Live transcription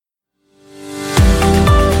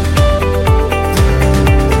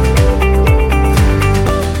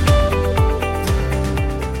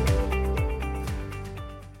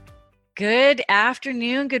Good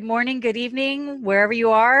afternoon, good morning, good evening, wherever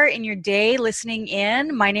you are in your day listening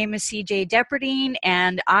in. My name is CJ Depperdine,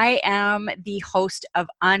 and I am the host of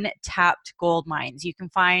Untapped Gold Mines. You can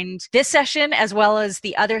find this session as well as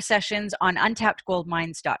the other sessions on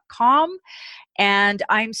untappedgoldmines.com. And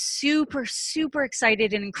I'm super, super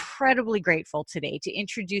excited and incredibly grateful today to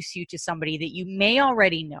introduce you to somebody that you may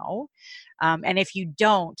already know. And if you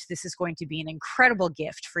don't, this is going to be an incredible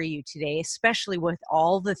gift for you today, especially with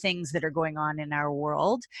all the things that are going on in our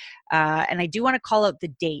world. And I do want to call out the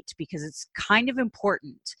date because it's kind of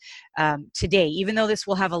important today, even though this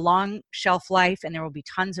will have a long shelf life and there will be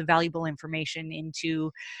tons of valuable information into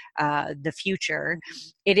the future.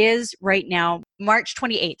 It is right now, March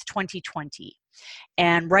 28th, 2020.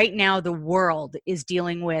 And right now, the world is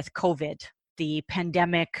dealing with COVID, the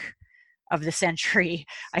pandemic of the century,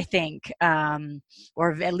 I think,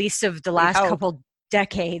 or at least of the last couple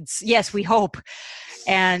decades. Yes, we hope.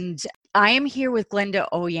 And I am here with Glenda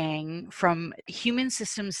Ouyang from Human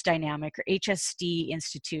Systems Dynamic, or HSD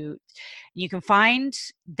Institute. You can find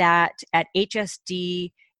that at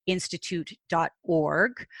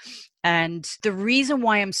hsdinstitute.org. And the reason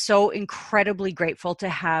why I'm so incredibly grateful to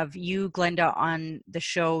have you, Glenda, on the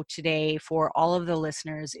show today for all of the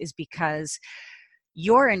listeners is because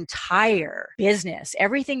your entire business,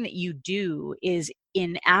 everything that you do is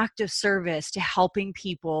in active service to helping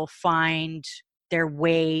people find their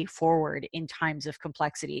way forward in times of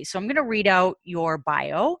complexity. So I'm going to read out your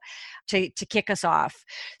bio to kick us off.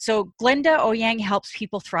 So Glenda Ouyang helps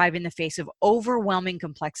people thrive in the face of overwhelming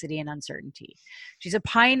complexity and uncertainty. She's a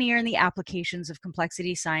pioneer in the applications of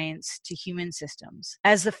complexity science to human systems.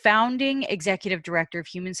 As the founding executive director of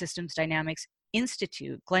Human Systems Dynamics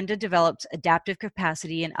Institute, Glenda develops adaptive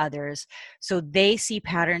capacity in others so they see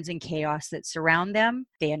patterns and chaos that surround them.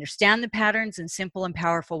 They understand the patterns in simple and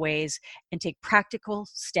powerful ways and take practical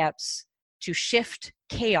steps to shift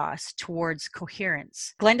chaos towards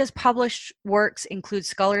coherence. Glenda's published works include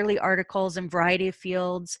scholarly articles in a variety of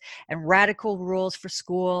fields and radical rules for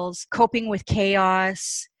schools, coping with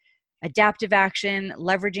chaos, adaptive action,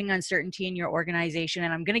 leveraging uncertainty in your organization.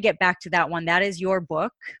 And I'm going to get back to that one. That is your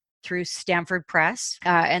book through Stanford Press.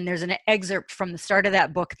 And there's an excerpt from the start of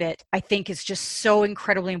that book that I think is just so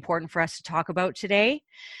incredibly important for us to talk about today.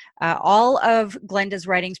 All of Glenda's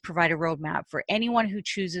writings provide a roadmap for anyone who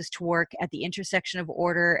chooses to work at the intersection of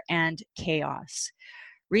order and chaos.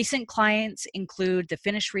 Recent clients include the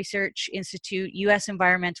Finnish Research Institute, U.S.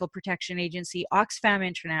 Environmental Protection Agency, Oxfam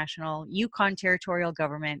International, Yukon Territorial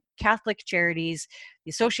Government, Catholic Charities,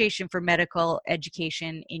 the Association for Medical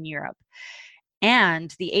Education in Europe.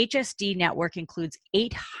 And the HSD network includes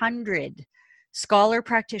 800 scholar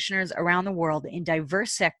practitioners around the world in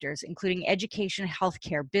diverse sectors, including education,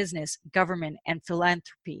 healthcare, business, government, and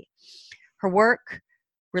philanthropy. Her work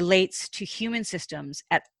relates to human systems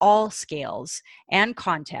at all scales and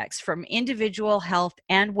contexts, from individual health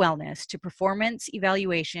and wellness to performance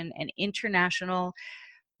evaluation and international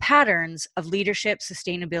patterns of leadership,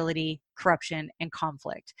 sustainability, corruption, and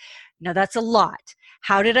conflict. Now, that's a lot.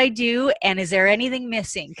 How did I do? And is there anything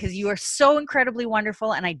missing? Because you are so incredibly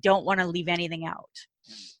wonderful, and I don't want to leave anything out.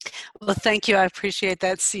 Well, thank you. I appreciate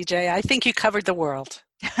that, CJ. I think you covered the world.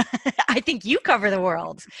 I think you cover the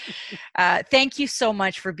world. Thank you so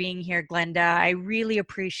much for being here, Glenda. I really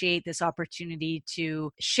appreciate this opportunity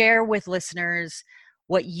to share with listeners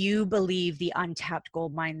what you believe the untapped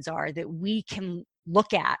gold mines are that we can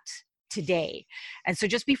look at today. And so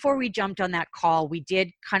just before we jumped on that call, we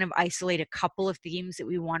did kind of isolate a couple of themes that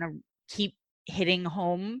we want to keep hitting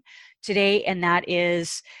home today, and that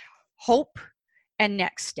is hope and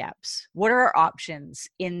next steps. What are our options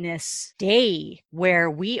in this day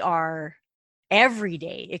where we are every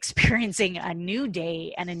day experiencing a new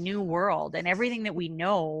day and a new world, and everything that we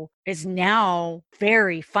know is now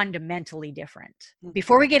very fundamentally different?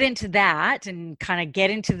 Before we get into that and kind of get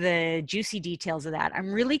into the juicy details of that,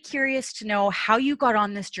 I'm really curious to know how you got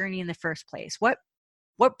on this journey in the first place. What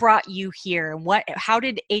brought you here, and how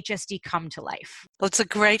did HSD come to life? Well, it's a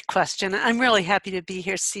great question. I'm really happy to be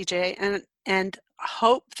here, CJ, and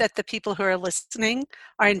hope that the people who are listening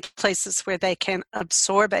are in places where they can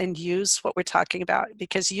absorb and use what we're talking about,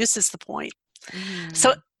 because use is the point.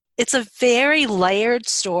 So it's a very layered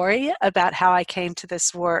story about how I came to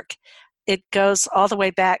this work. It goes all the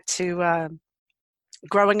way back to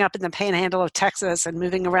growing up in the panhandle of Texas and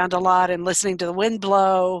moving around a lot and listening to the wind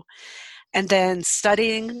blow, and then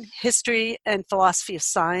studying history and philosophy of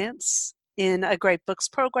science in a great books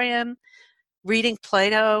program, reading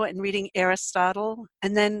Plato and reading Aristotle,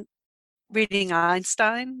 and then reading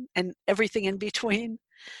Einstein and everything in between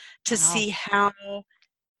to see how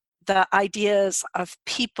the ideas of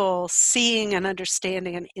people seeing and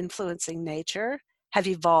understanding and influencing nature have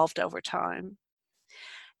evolved over time.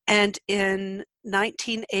 And in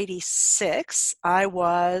 1986, I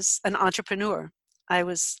was an entrepreneur. I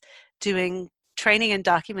was doing training and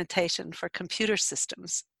documentation for computer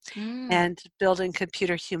systems and building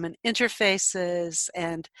computer-human interfaces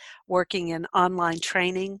and working in online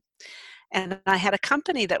training. And I had a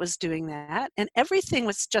company that was doing that, and everything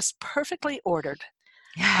was just perfectly ordered.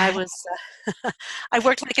 I was, I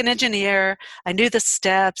worked like an engineer. I knew the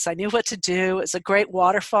steps. I knew what to do. It was a great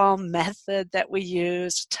waterfall method that we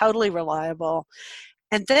used, totally reliable.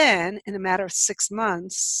 And then in a matter of 6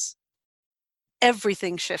 months,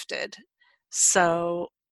 everything shifted. So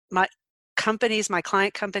my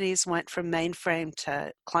client companies went from mainframe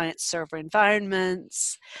to client server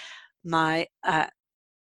environments. My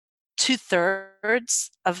 2/3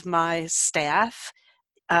 of my staff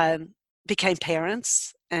became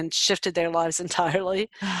parents and shifted their lives entirely.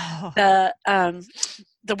 Oh.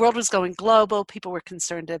 The world was going global. People were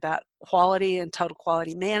concerned about quality and total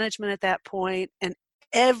quality management at that point, and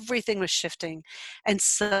everything was shifting. And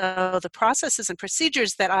so the processes and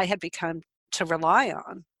procedures that I had become to rely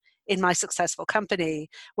on in my successful company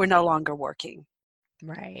were no longer working.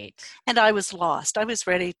 Right. And I was lost. I was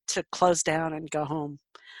ready to close down and go home,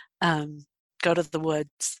 go to the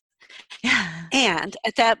woods. Yeah. And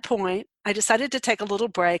at that point, I decided to take a little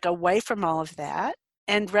break away from all of that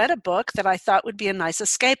and read a book that I thought would be a nice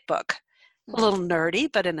escape book. A little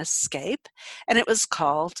nerdy, but an escape. And it was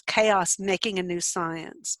called Chaos: Making a New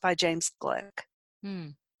Science by James Gleick.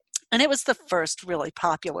 Mm. And it was the first really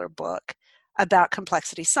popular book about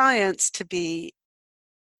complexity science to be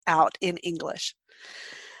out in English.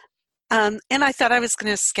 And I thought I was going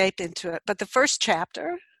to escape into it. But the first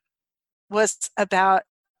chapter was about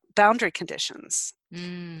boundary conditions,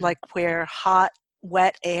 like where hot,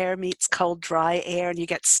 wet air meets cold, dry air, and you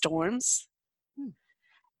get storms.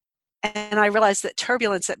 And I realized that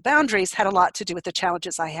turbulence at boundaries had a lot to do with the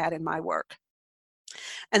challenges I had in my work.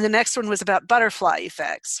 And the next one was about butterfly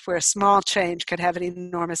effects, where a small change could have an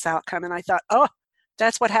enormous outcome. And I thought, oh,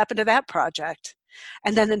 that's what happened to that project.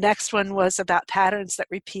 And then the next one was about patterns that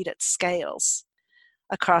repeat at scales,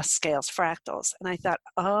 across scales, fractals. And I thought,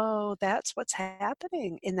 oh, that's what's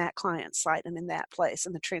happening in that client site and in that place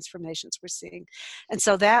and the transformations we're seeing. And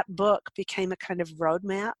so that book became a kind of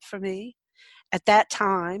roadmap for me at that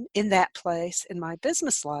time, in that place, in my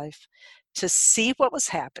business life, to see what was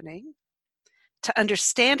happening, to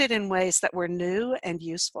understand it in ways that were new and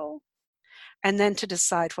useful, and then to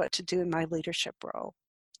decide what to do in my leadership role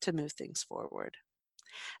to move things forward.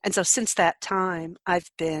 And so since that time, I've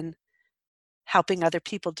been helping other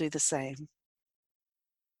people do the same.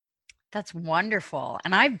 That's wonderful.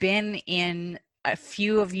 And I've been in a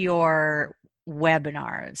few of your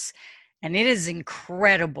webinars, and it is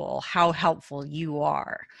incredible how helpful you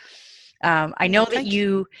are. I know that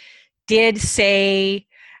you did say,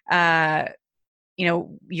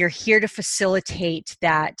 you're here to facilitate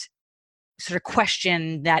that sort of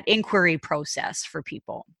question, that inquiry process for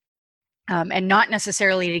people, and not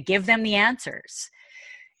necessarily to give them the answers.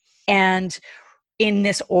 And in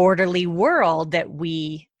this orderly world that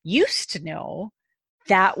we used to know,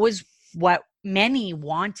 that was what many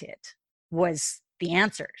wanted, was the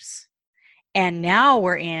answers. And now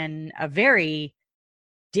we're in a very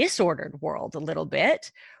disordered world a little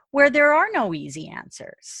bit, where there are no easy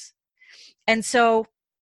answers. And so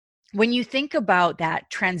when you think about that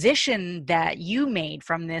transition that you made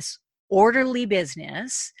from this orderly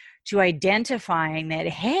business to identifying that,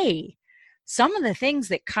 hey, some of the things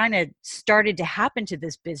that kind of started to happen to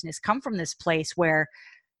this business come from this place where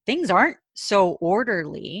things aren't so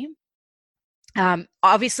orderly.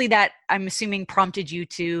 Obviously, that, I'm assuming, prompted you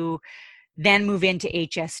to then move into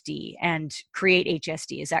HSD and create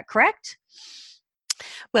HSD. Is that correct?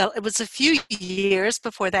 Well, it was a few years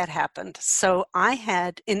before that happened. So I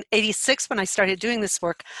had, in 86, when I started doing this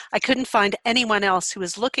work, I couldn't find anyone else who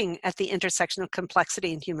was looking at the intersection of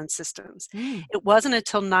complexity in human systems. It wasn't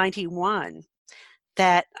until 91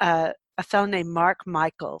 that a fellow named Mark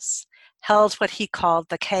Michaels held what he called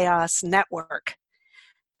the Chaos Network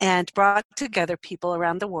and brought together people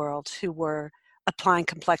around the world who were applying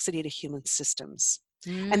complexity to human systems.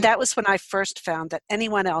 And that was when I first found that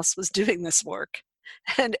anyone else was doing this work.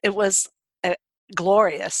 And it was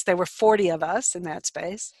glorious. There were 40 of us in that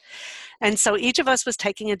space. And so each of us was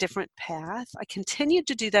taking a different path. I continued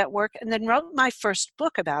to do that work and then wrote my first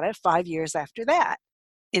book about it 5 years after that,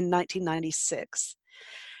 in 1996.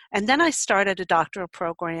 And then I started a doctoral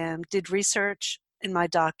program, did research in my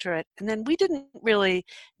doctorate. And then we didn't really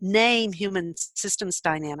name human systems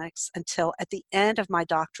dynamics until at the end of my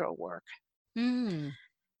doctoral work. Mm.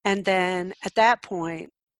 And then at that point,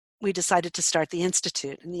 we decided to start the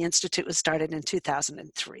Institute, and the Institute was started in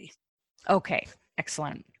 2003. Okay,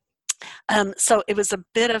 excellent. So it was a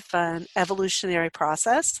bit of an evolutionary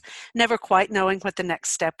process, never quite knowing what the next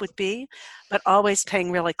step would be, but always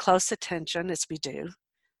paying really close attention, as we do,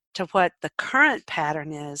 to what the current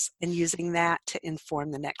pattern is and using that to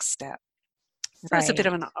inform the next step. So Right. it's a bit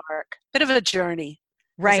of an arc, bit of a journey,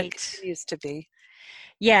 right. as it continues to be.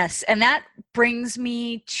 Yes, and that brings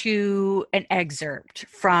me to an excerpt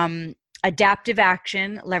from Adaptive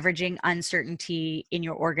Action, Leveraging Uncertainty in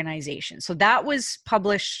Your Organization. So that was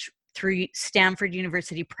published through Stanford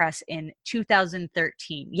University Press in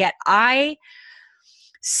 2013. Yet I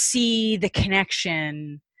see the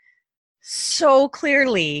connection so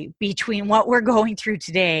clearly between what we're going through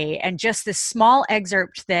today and just this small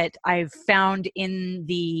excerpt that I've found in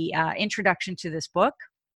the introduction to this book.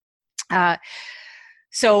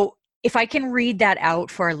 So if I can read that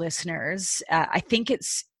out for our listeners, I think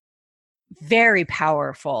it's very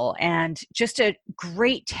powerful and just a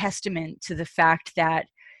great testament to the fact that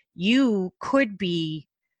you could be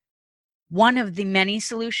one of the many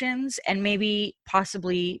solutions and maybe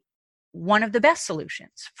possibly one of the best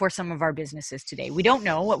solutions for some of our businesses today. We don't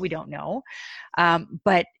know what we don't know,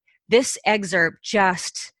 but this excerpt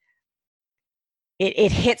just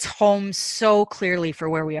it hits home so clearly for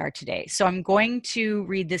where we are today. So I'm going to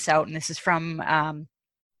read this out, and this is from,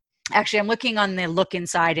 actually I'm looking on the Look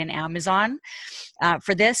Inside in Amazon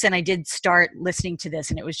for this, and I did start listening to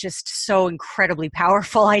this, and it was just so incredibly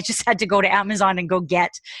powerful. I just had to go to Amazon and go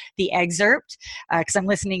get the excerpt because I'm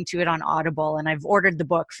listening to it on Audible, and I've ordered the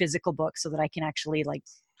book, physical book, so that I can actually like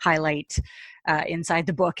highlight inside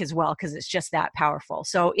the book as well, because it's just that powerful.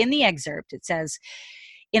 So in the excerpt, it says,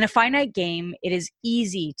 in a finite game, it is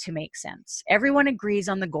easy to make sense. Everyone agrees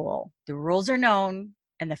on the goal. The rules are known,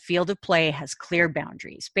 and the field of play has clear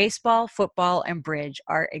boundaries. Baseball, football, and bridge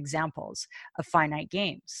are examples of finite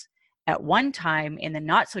games. At one time in the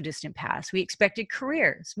not-so-distant past, we expected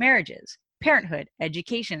careers, marriages, parenthood,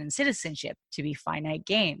 education, and citizenship to be finite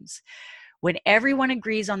games. When everyone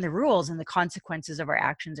agrees on the rules and the consequences of our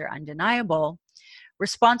actions are undeniable,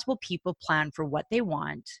 responsible people plan for what they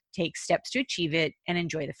want, take steps to achieve it, and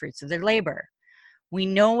enjoy the fruits of their labor. We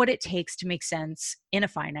know what it takes to make sense in a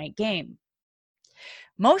finite game.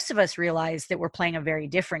 Most of us realize that we're playing a very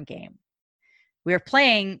different game. We are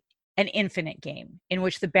playing an infinite game in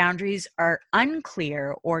which the boundaries are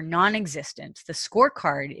unclear or non-existent. The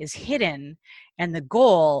scorecard is hidden, and the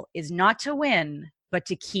goal is not to win, but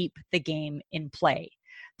to keep the game in play.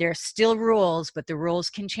 There are still rules, but the rules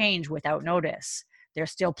can change without notice. There are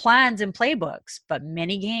still plans and playbooks, but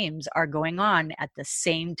many games are going on at the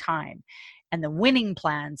same time, and the winning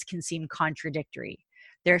plans can seem contradictory.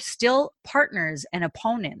 There are still partners and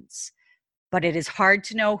opponents, but it is hard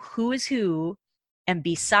to know who is who, and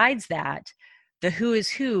besides that, the who is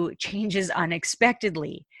who changes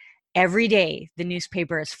unexpectedly. Every day, the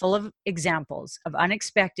newspaper is full of examples of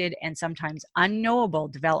unexpected and sometimes unknowable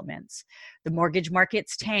developments. The mortgage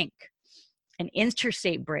markets tank. An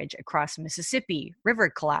interstate bridge across Mississippi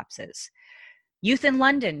River collapses. Youth in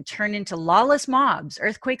London turn into lawless mobs.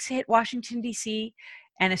 Earthquakes hit Washington, D.C.,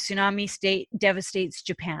 and a tsunami devastates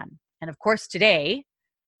Japan. And of course, today,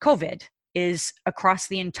 COVID is across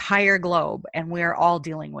the entire globe, and we're all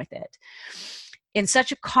dealing with it. In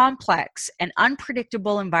such a complex and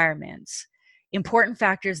unpredictable environments, important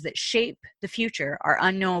factors that shape the future are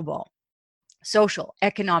unknowable. Social,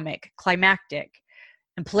 economic, climatic,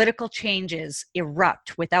 and political changes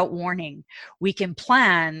erupt without warning. We can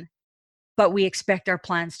plan, but we expect our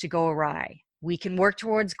plans to go awry. We can work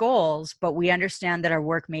towards goals, but we understand that our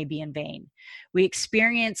work may be in vain. We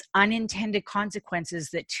experience unintended consequences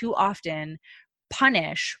that too often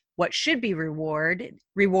punish what should be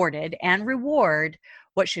rewarded and reward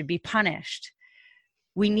what should be punished.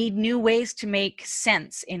 We need new ways to make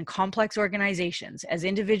sense in complex organizations. As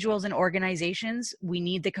individuals and organizations, we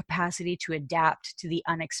need the capacity to adapt to the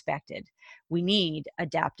unexpected. We need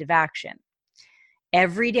adaptive action.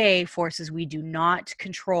 Everyday forces we do not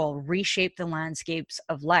control reshape the landscapes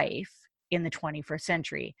of life in the 21st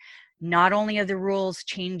century. Not only are the rules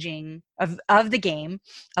changing of the game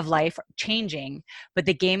of life changing, but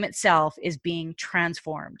the game itself is being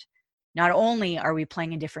transformed. Not only are we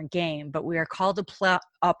playing a different game, but we are called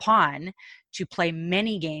upon to play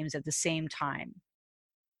many games at the same time.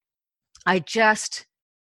 I just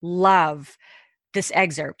love this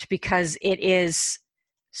excerpt because it is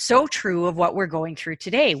so true of what we're going through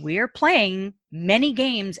today. We are playing many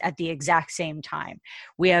games at the exact same time.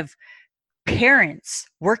 We have parents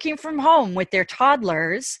working from home with their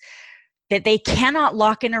toddlers that they cannot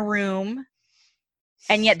lock in a room,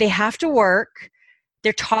 and yet they have to work.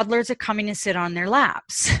 Their toddlers are coming to sit on their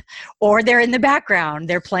laps, or they're in the background.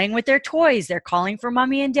 They're playing with their toys. They're calling for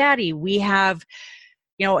mommy and daddy. We have,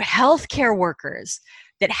 healthcare workers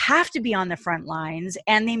that have to be on the front lines,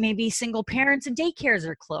 and they may be single parents and daycares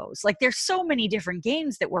are closed. Like, there's so many different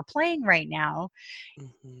games that we're playing right now.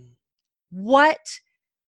 Mm-hmm. What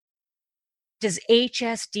does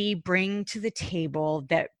HSD bring to the table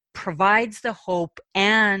that provides the hope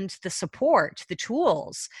and the support, the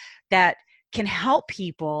tools that can help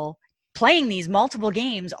people playing these multiple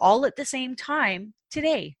games all at the same time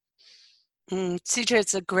today? CJ,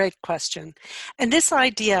 it's a great question. And this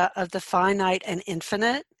idea of the finite and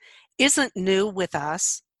infinite isn't new with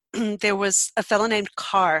us. There was a fellow named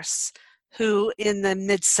Kars who in the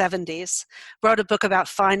mid-70s wrote a book about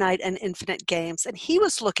finite and infinite games. And he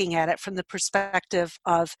was looking at it from the perspective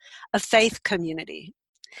of a faith community.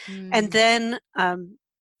 And then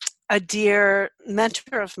a dear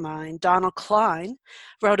mentor of mine, Donald Klein,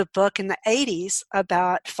 wrote a book in the 80s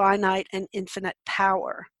about finite and infinite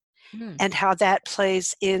power and how that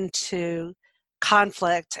plays into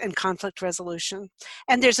conflict and conflict resolution.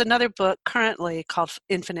 And there's another book currently called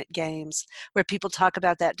Infinite Games where people talk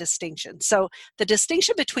about that distinction. So the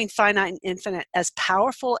distinction between finite and infinite, as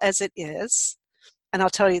powerful as it is, and I'll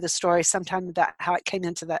tell you the story sometime about how it came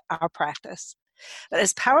into our practice, but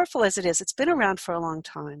as powerful as it is, it's been around for a long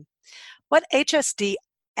time. What HSD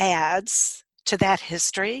adds to that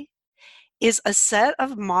history is a set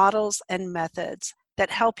of models and methods that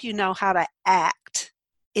help you know how to act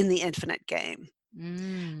in the infinite game.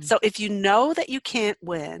 So if you know that you can't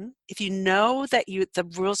win, if you know that the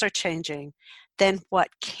rules are changing, then what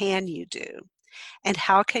can you do? And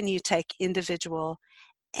how can you take individual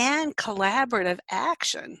and collaborative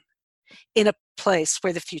action in a place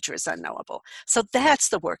where the future is unknowable? So that's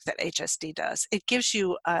the work that HSD does. It gives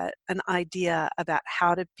you an idea about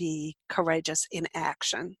how to be courageous in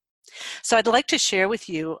action. So I'd like to share with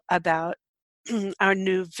you about our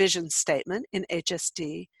new vision statement in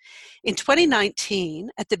HSD. In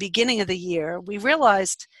 2019, at the beginning of the year, we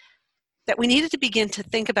realized that we needed to begin to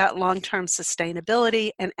think about long-term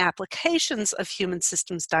sustainability and applications of human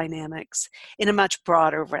systems dynamics in a much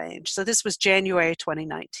broader range. So this was January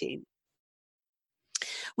 2019.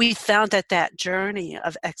 We found that journey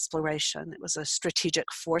of exploration, it was a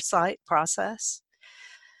strategic foresight process,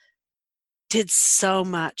 did so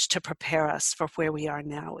much to prepare us for where we are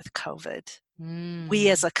now with COVID. We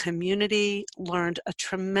as a community learned a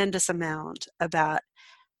tremendous amount about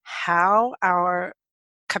how our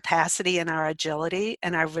capacity and our agility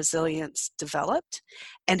and our resilience developed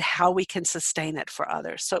and how we can sustain it for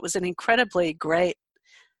others. So it was an incredibly great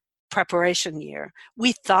preparation year.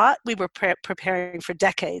 We thought we were preparing for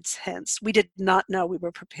decades hence. We did not know we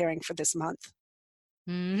were preparing for this month.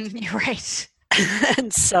 You're right.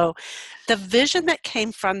 And so the vision that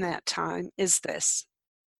came from that time is this.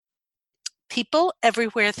 People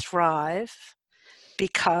everywhere thrive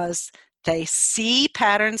because they see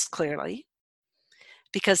patterns clearly,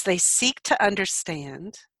 because they seek to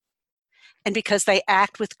understand, and because they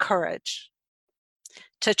act with courage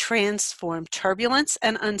to transform turbulence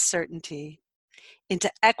and uncertainty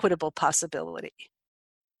into equitable possibility.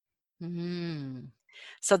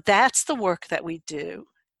 So that's the work that we do,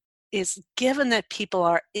 is given that people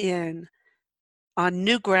are on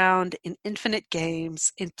new ground, in infinite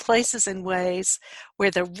games, in places and ways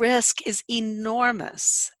where the risk is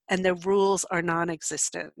enormous and the rules are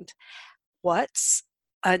non-existent. What's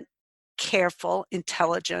a careful,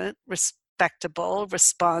 intelligent, respectable,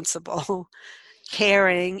 responsible,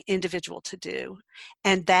 caring individual to do?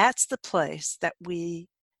 And that's the place that we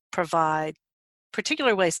provide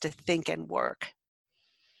particular ways to think and work.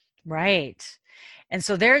 Right. And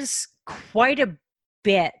so there's quite a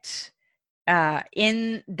bit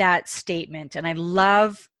in that statement, and I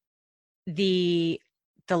love the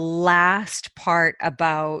last part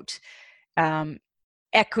about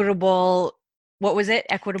equitable. What was it?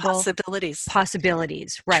 Equitable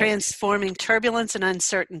possibilities. Right. Transforming turbulence and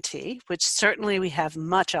uncertainty, which certainly we have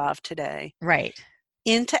much of today. Right.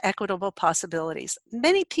 Into equitable possibilities.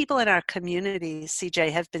 Many people in our community,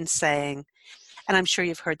 CJ, have been saying, and I'm sure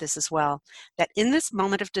you've heard this as well, that in this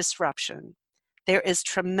moment of disruption, there is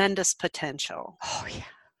tremendous potential. Oh, yeah.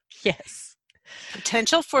 Yes.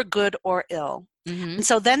 Potential for good or ill. And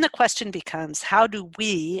so then the question becomes, how do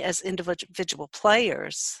we as individual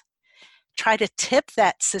players try to tip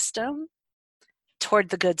that system toward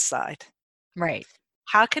the good side? Right.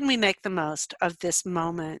 How can we make the most of this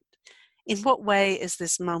moment in what way is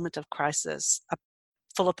this moment of crisis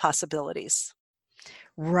full of possibilities?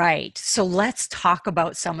 Right. So let's talk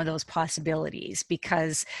about some of those possibilities,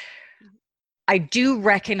 because I do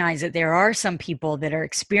recognize that there are some people that are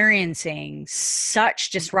experiencing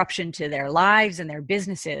such disruption to their lives and their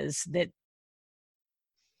businesses that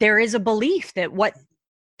there is a belief that what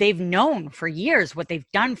they've known for years, what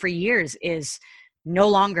they've done for years, is no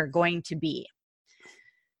longer going to be.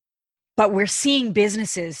 But we're seeing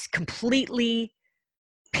businesses completely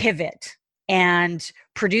pivot and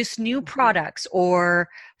produce new products or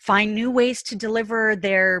find new ways to deliver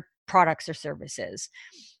their products or services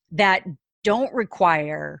that don't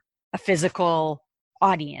require a physical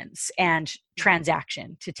audience and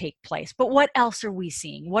transaction to take place. But what else are we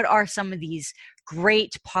seeing? What are some of these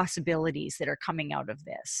great possibilities that are coming out of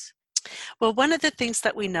this? Well, one of the things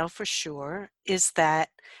that we know for sure is that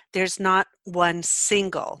there's not one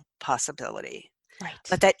single possibility, Right.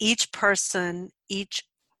 but that each person, each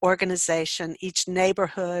organization, each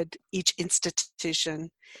neighborhood, each institution,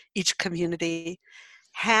 each community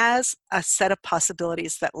has a set of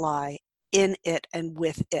possibilities that lie in it and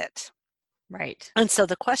with it. Right. And so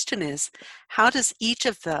the question is, how does each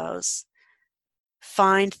of those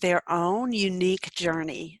find their own unique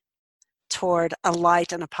journey toward a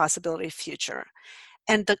light and a possibility future?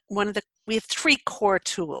 And we have 3 core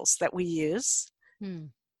tools that we use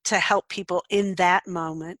to help people in that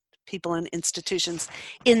moment, people and institutions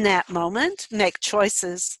in that moment, make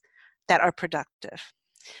choices that are productive.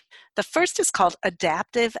 The first is called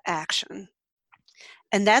adaptive action.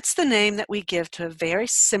 And that's the name that we give to a very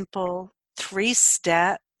simple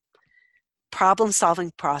 3-step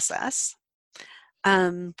problem-solving process,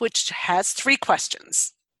 which has 3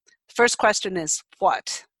 questions. The first question is,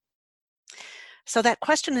 what? So that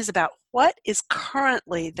question is about what is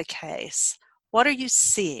currently the case. What are you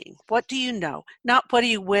seeing? What do you know? Not what do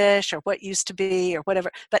you wish or what used to be or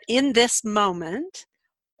whatever, but in this moment,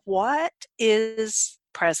 what is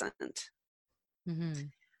present? Mm-hmm.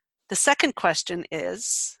 The second question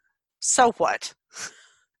is, so what?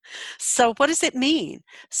 So what does it mean?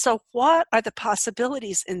 So what are the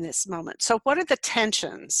possibilities in this moment? So what are the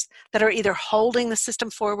tensions that are either holding the system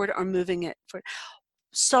forward or moving it forward?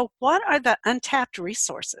 So what are the untapped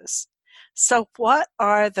resources? So what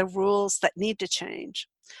are the rules that need to change?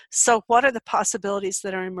 So what are the possibilities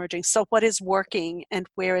that are emerging? So what is working and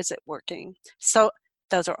where is it working? So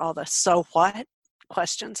those are all the so what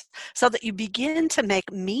questions, so that you begin to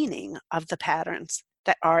make meaning of the patterns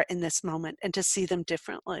that are in this moment and to see them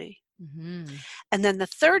differently. Mm-hmm. And then the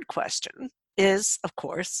third question is, of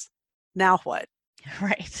course, now what?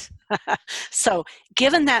 Right. So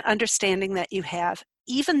given that understanding that you have,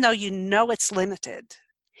 even though you know it's limited,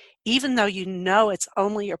 even though you know it's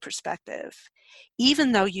only your perspective,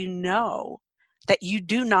 even though you know that you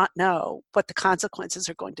do not know what the consequences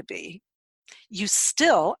are going to be, you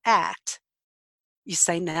still act. You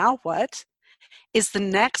say, now what is the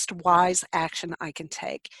next wise action I can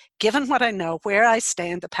take? Given what I know, where I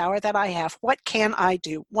stand, the power that I have, what can I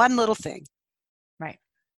do? One little thing. Right.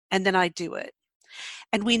 And then I do it.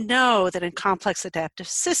 And we know that in complex adaptive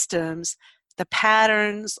systems, the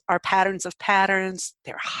patterns are patterns of patterns.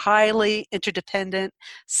 They're highly interdependent,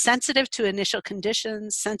 sensitive to initial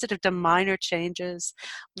conditions, sensitive to minor changes,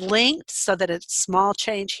 linked so that a small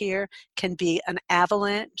change here can be an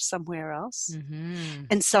avalanche somewhere else. Mm-hmm.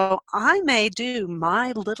 And so I may do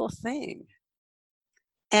my little thing,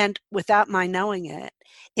 and without my knowing it,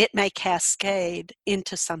 it may cascade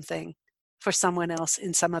into something for someone else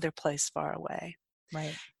in some other place far away.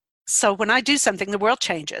 Right. So when I do something, the world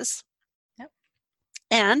changes. Yep.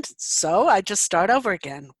 And so I just start over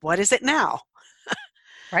again. What is it now?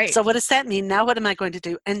 Right. So what does that mean? Now what am I going to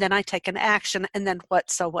do? And then I take an action, and then what?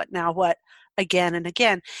 So what? Now what? Again and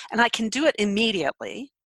again. And I can do it immediately.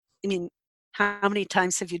 I mean, how many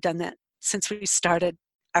times have you done that since we started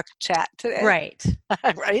our chat today? Right.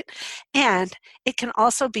 Right? And it can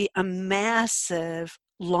also be a massive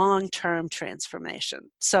long-term transformation.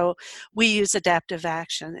 So we use adaptive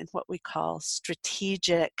action in what we call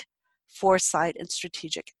strategic foresight and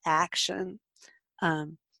strategic action,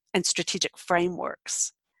 and strategic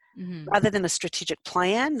frameworks. Mm-hmm. Rather than a strategic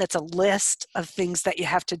plan that's a list of things that you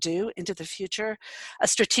have to do into the future, a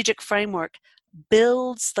strategic framework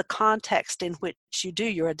builds the context in which you do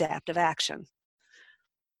your adaptive action.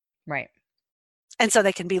 Right. And so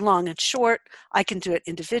they can be long and short. I can do it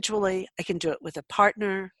individually. I can do it with a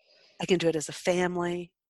partner. I can do it as a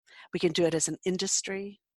family. We can do it as an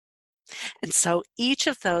industry. And so each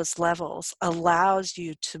of those levels allows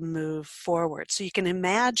you to move forward. So you can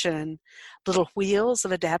imagine little wheels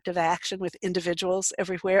of adaptive action with individuals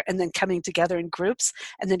everywhere and then coming together in groups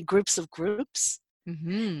and then groups of groups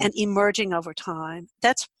Mm-hmm. and emerging over time.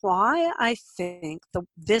 That's why I think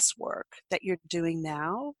this work that you're doing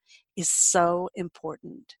now is so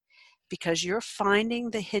important, because you're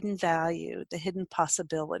finding the hidden value, the hidden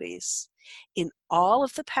possibilities in all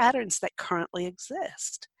of the patterns that currently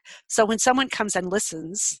exist. So when someone comes and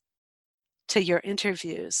listens to your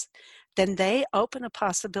interviews, then they open a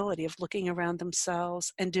possibility of looking around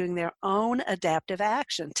themselves and doing their own adaptive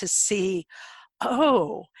action to see,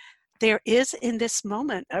 oh, there is in this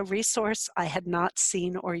moment a resource I had not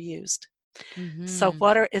seen or used. So, Mm-hmm.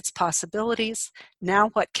 what are its possibilities? Now,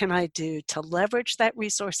 what can I do to leverage that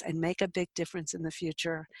resource and make a big difference in the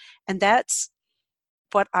future? And that's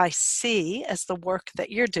what I see as the work that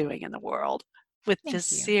you're doing in the world with this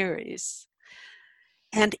Thank you. series.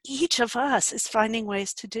 And each of us is finding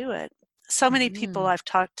ways to do it. So many people Mm-hmm. I've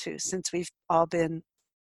talked to since we've all been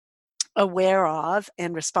aware of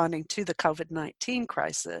and responding to the COVID-19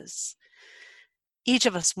 crisis, each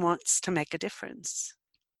of us wants to make a difference.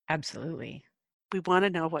 Absolutely. We want to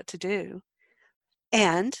know what to do.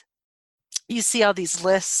 And you see all these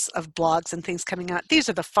lists of blogs and things coming out. These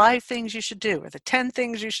are the 5 things you should do, or the 10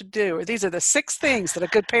 things you should do, or these are the 6 things that a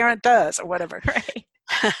good parent does, or whatever.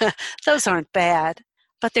 Right. Those aren't bad,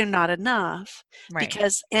 but they're not enough, Right.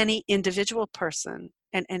 because any individual person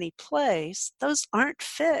and any place, those aren't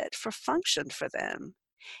fit for function for them.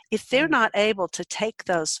 If they're Right. not able to take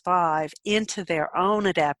those 5 into their own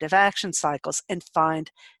adaptive action cycles and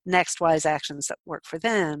find next wise actions that work for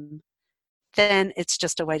them, then it's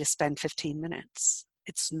just a way to spend 15 minutes.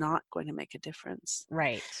 It's not going to make a difference.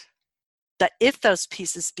 Right. But if those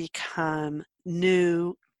pieces become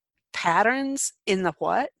new patterns in the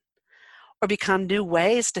what, or become new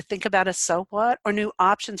ways to think about a so what, or new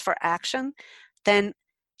options for action, then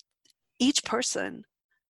each person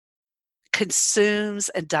consumes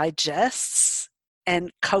and digests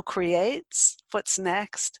and co-creates what's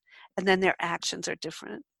next, and then their actions are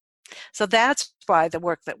different. So that's why the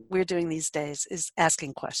work that we're doing these days is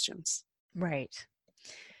asking questions. Right.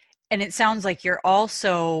 And it sounds like you're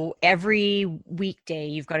also every weekday,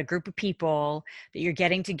 you've got a group of people that you're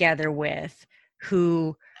getting together with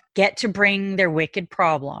who get to bring their wicked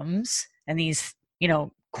problems and these,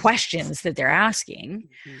 questions that they're asking,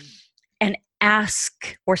 Mm-hmm. and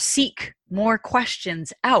ask or seek more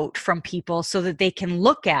questions out from people so that they can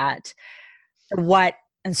look at the what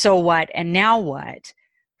and so what and now what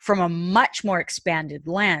from a much more expanded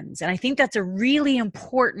lens. And I think that's a really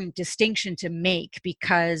important distinction to make,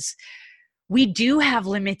 because we do have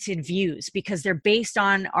limited views because they're based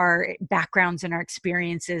on our backgrounds and our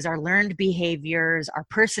experiences, our learned behaviors, our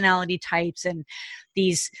personality types, and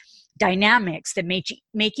these dynamics that make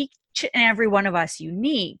each and every one of us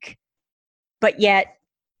unique. But yet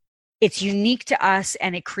it's unique to us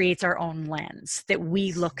and it creates our own lens that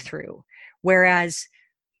we look through. Whereas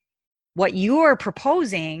what you're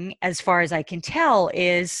proposing, as far as I can tell,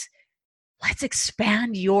 is let's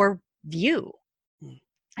expand your view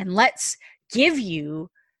and let's give you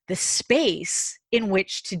the space in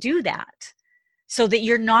which to do that, so that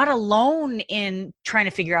you're not alone in trying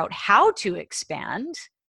to figure out how to expand,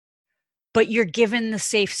 but you're given the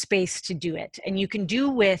safe space to do it. And you can do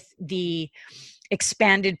with the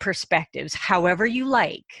expanded perspectives however you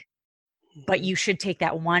like, but you should take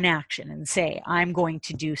that one action and say, I'm going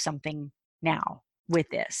to do something now with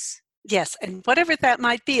this. Yes, and whatever that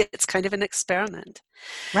might be, it's kind of an experiment.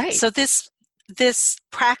 Right. So this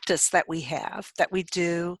practice that we have, that we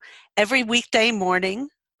do every weekday morning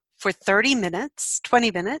for 30 minutes, 20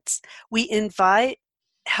 minutes, we invite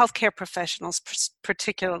healthcare professionals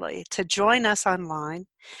particularly to join us online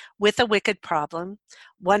with a wicked problem.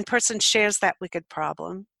 One person shares that wicked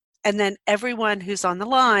problem, and then everyone who's on the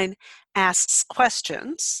line asks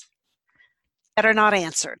questions that are not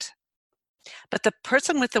answered. But the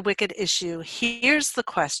person with the wicked issue hears the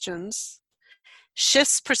questions,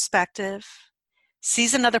 shifts perspective,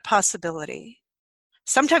 sees another possibility.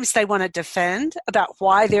 Sometimes they want to defend about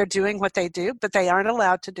why they're doing what they do, but they aren't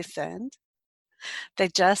allowed to defend. They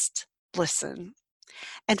just listen.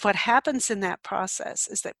 And what happens in that process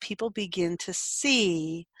is that people begin to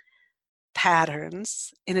see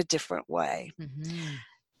patterns in a different way. Mm-hmm.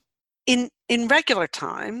 In regular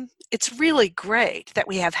time, it's really great that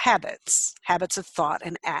we have habits of thought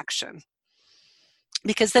and action,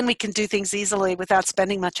 because then we can do things easily without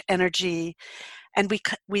spending much energy, and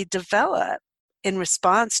we develop, in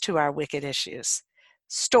response to our wicked issues,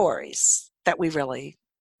 stories that we really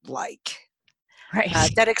like.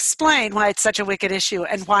 Right. that explain why it's such a wicked issue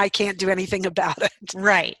and why I can't do anything about it.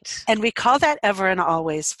 Right. And we call that ever and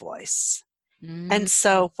always voice. Mm. And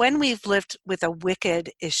so when we've lived with a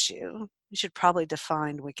wicked issue, we should probably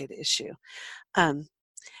define wicked issue.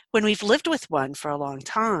 When we've lived with one for a long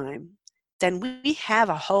time, then we have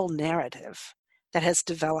a whole narrative that has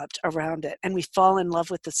developed around it, and we fall in love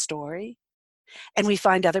with the story, and we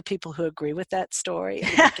find other people who agree with that story.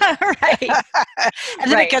 Right.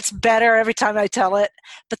 And then it gets better every time I tell it.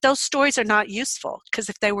 But those stories are not useful, because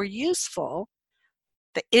if they were useful,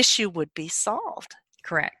 the issue would be solved.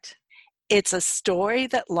 Correct. It's a story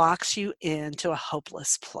that locks you into a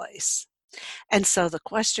hopeless place. And so the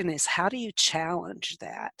question is, how do you challenge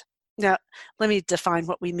that? Now, let me define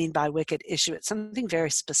what we mean by wicked issue. It's something very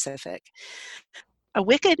specific. A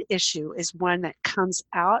wicked issue is one that comes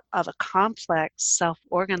out of a complex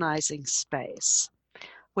self-organizing space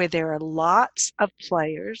where there are lots of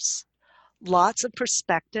players, lots of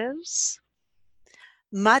perspectives,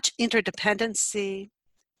 much interdependency.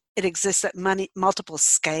 It exists at multiple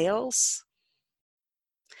scales.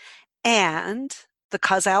 And the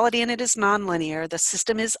causality in it is nonlinear. The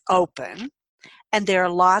system is open. And there are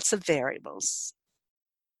lots of variables.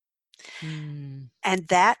 Mm. And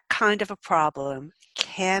that kind of a problem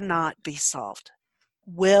cannot be solved,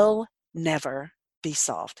 will never be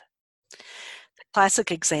solved. The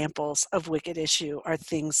classic examples of wicked issue are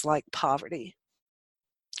things like poverty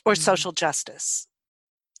or social justice.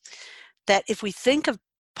 That if we think of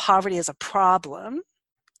poverty as a problem,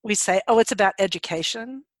 we say, oh, it's about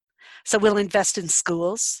education, so we'll invest in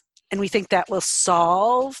schools, and we think that will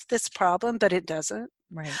solve this problem, but it doesn't.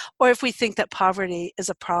 Right. Or if we think that poverty is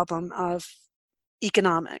a problem of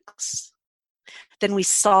economics, then we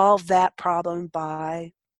solve that problem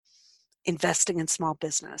by investing in small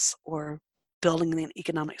business or building an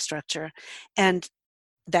economic structure, and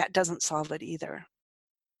that doesn't solve it either.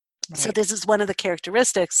 Right. So this is one of the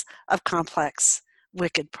characteristics of complex,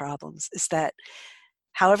 wicked problems, is that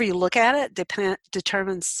however you look at it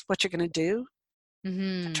determines what you're going to do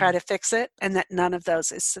to try to fix it, and that none of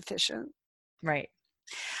those is sufficient. Right.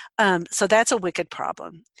 So that's a wicked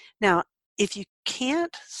problem. Now, if you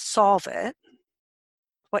can't solve it,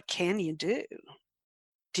 what can you do?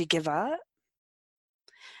 Do you give up?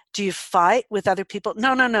 Do you fight with other people?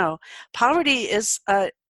 No. Poverty is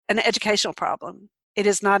an educational problem. It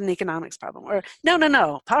is not an economics problem. Or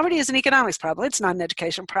no. Poverty is an economics problem. It's not an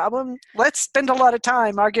education problem. Let's spend a lot of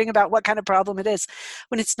time arguing about what kind of problem it is,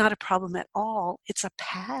 when it's not a problem at all. It's a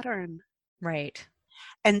pattern. Right.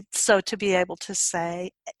 And so to be able to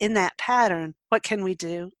say, in that pattern, what can we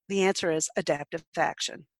do? The answer is adaptive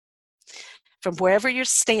action. From wherever you're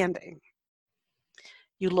standing,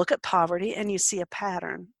 you look at poverty and you see a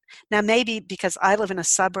pattern. Now, maybe because I live in a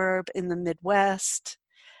suburb in the Midwest,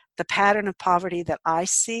 the pattern of poverty that I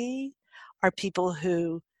see are people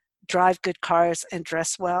who drive good cars and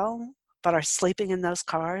dress well, but are sleeping in those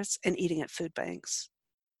cars and eating at food banks.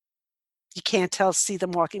 You can't see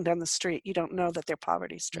them walking down the street. You don't know that they're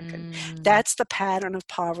poverty stricken. That's the pattern of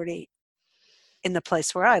poverty in the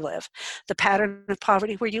place where I live. The pattern of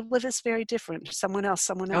poverty where you live is very different. Someone else.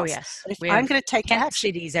 Oh, yes. But if I'm going to take tent action.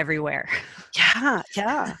 cities everywhere.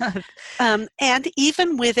 Yeah. And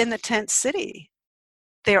even within the tent city,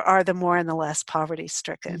 there are the more and the less poverty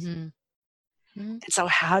stricken. And so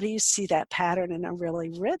how do you see that pattern in a really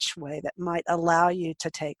rich way that might allow you to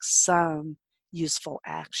take some useful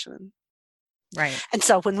action? Right. And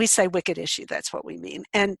so when we say wicked issue, that's what we mean.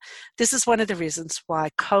 And this is one of the reasons why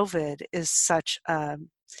COVID is such a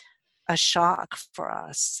shock for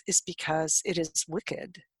us, is because it is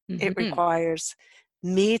wicked. It requires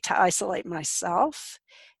me to isolate myself.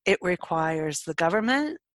 It requires the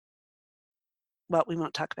government. Well, we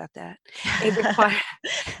won't talk about that.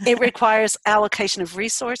 It requires allocation of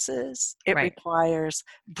resources. It requires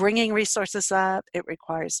bringing resources up. It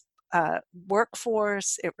requires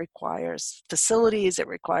workforce. It requires facilities. It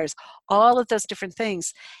requires all of those different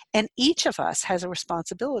things. And each of us has a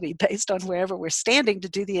responsibility based on wherever we're standing to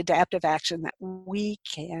do the adaptive action that we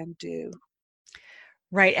can do.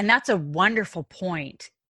 Right. And that's a wonderful point.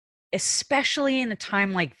 Especially in a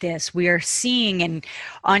time like this, we are seeing, and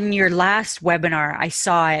on your last webinar, I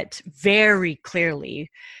saw it very clearly.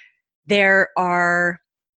 There are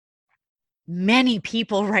many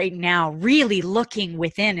people right now really looking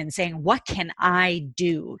within and saying, what can I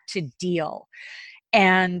do to deal?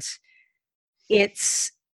 And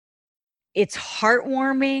it's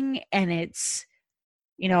heartwarming, and it's,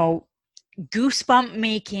 goosebump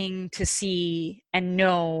making to see and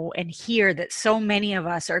know and hear that so many of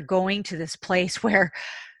us are going to this place where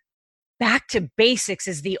back to basics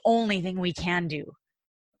is the only thing we can do.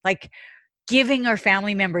 Like, giving our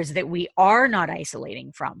family members that we are not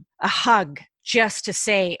isolating from a hug, just to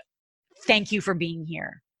say, thank you for being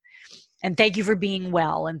here. And thank you for being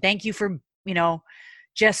well. And thank you for,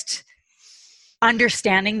 just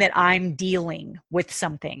understanding that I'm dealing with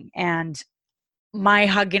something. And my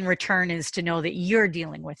hug in return is to know that you're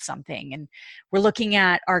dealing with something. And we're looking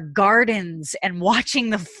at our gardens and watching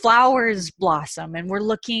the flowers blossom. And we're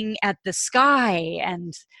looking at the sky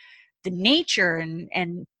and the nature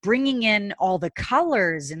and bringing in all the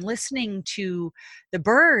colors and listening to the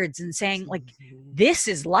birds and saying, like, this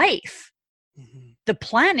is life. The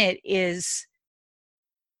planet is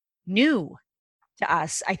new to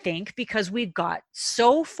us, I think, because we've got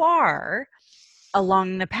so far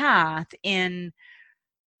along the path in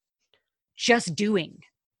just doing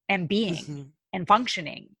and being and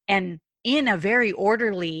functioning, and in a very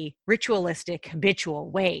orderly, ritualistic, habitual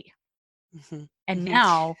way. And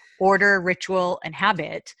now order, ritual, and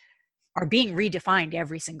habit are being redefined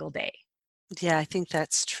every single day. Yeah, I think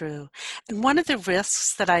that's true. And one of the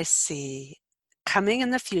risks that I see coming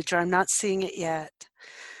in the future, I'm not seeing it yet,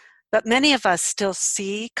 but many of us still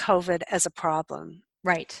see COVID as a problem.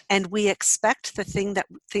 Right. And we expect the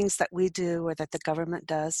things that we do or that the government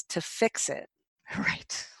does to fix it.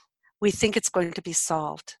 Right. We think it's going to be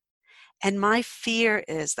solved. And my fear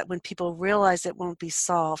is that when people realize it won't be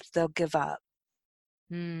solved, they'll give up.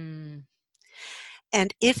 And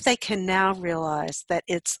if they can now realize that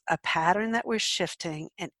it's a pattern that we're shifting,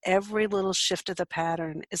 and every little shift of the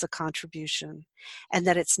pattern is a contribution, and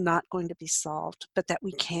that it's not going to be solved, but that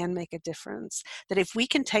we can make a difference, that if we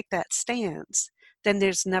can take that stance, then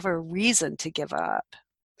there's never a reason to give up.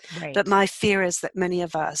 Right. But my fear is that many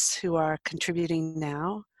of us who are contributing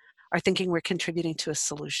now are thinking we're contributing to a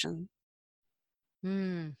solution.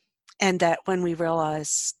 And that when we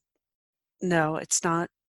realize, no, it's not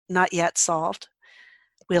yet solved,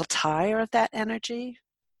 we'll tire of that energy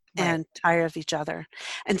and tire of each other.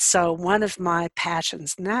 And so one of my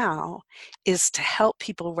passions now is to help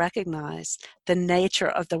people recognize the nature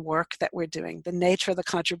of the work that we're doing, the nature of the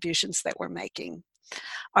contributions that we're making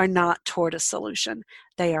are not toward a solution.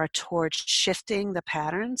 They are toward shifting the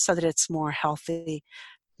pattern so that it's more healthy,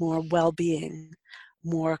 more well-being,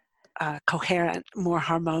 more coherent, more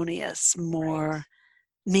harmonious, more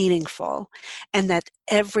meaningful, and that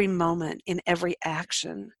every moment in every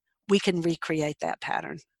action we can recreate that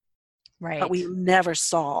pattern. Right. But we never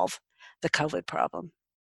solve the COVID problem.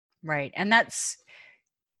 Right. And that's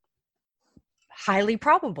highly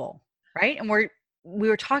probable, right? And we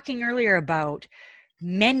were talking earlier about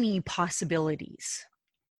many possibilities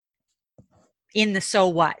in the so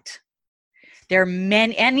what. There are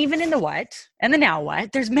many, and even in the what and the now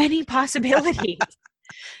what, there's many possibilities.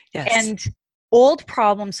 Yes. And old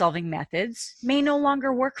problem solving methods may no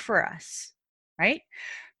longer work for us, right?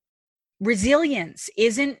 Resilience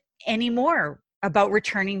isn't anymore about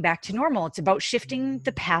returning back to normal. It's about shifting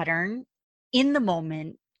the pattern in the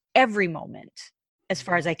moment, every moment, as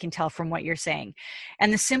far as I can tell from what you're saying.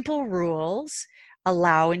 And the simple rules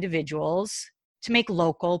allow individuals to make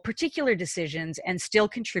local, particular decisions and still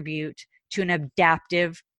contribute to an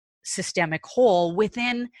adaptive systemic whole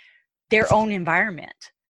within their own environment.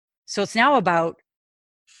 So it's now about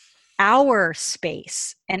our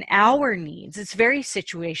space and our needs. It's very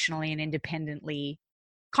situationally and independently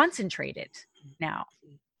concentrated now.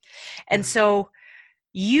 And so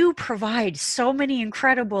you provide so many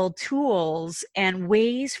incredible tools and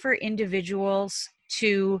ways for individuals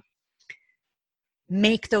to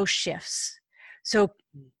make those shifts. So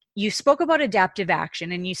you spoke about adaptive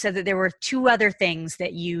action, and you said that there were two other things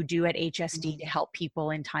that you do at HSD to help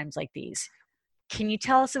people in times like these. Can you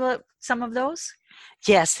tell us about some of those?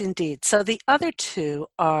 Yes, indeed. So the other two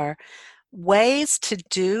are ways to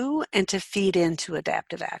do and to feed into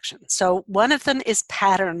adaptive action. So one of them is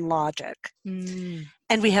pattern logic.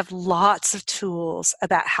 And we have lots of tools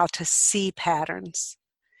about how to see patterns.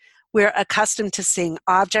 We're accustomed to seeing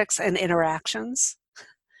objects and interactions,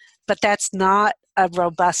 but that's not a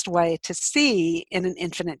robust way to see in an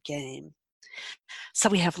infinite game. So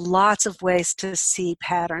we have lots of ways to see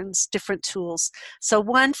patterns, different tools. So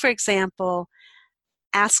one, for example,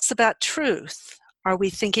 asks about truth. Are we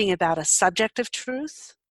thinking about a subjective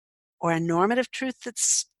truth or a normative truth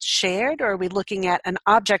that's shared, or are we looking at an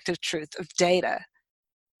objective truth of data?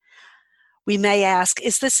 We may ask,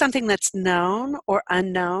 is this something that's known or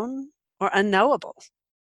unknown or unknowable?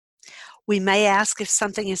 We may ask if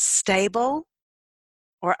something is stable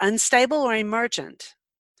or unstable or emergent.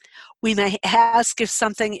 We may ask if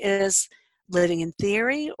something is living in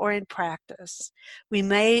theory or in practice. We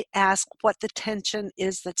may ask what the tension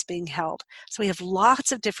is that's being held. So we have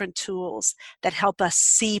lots of different tools that help us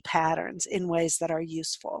see patterns in ways that are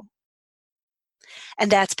useful.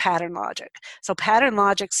 And that's pattern logic. So pattern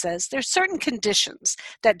logic says there's certain conditions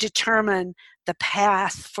that determine the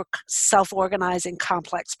path for self-organizing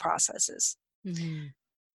complex processes. Mm-hmm.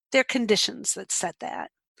 There are conditions that set that.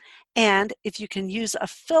 And if you can use a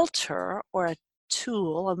filter or a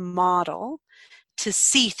tool, a model, to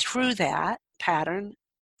see through that pattern,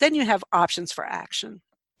 then you have options for action.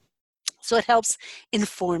 So it helps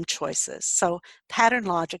inform choices. So pattern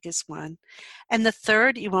logic is one. And the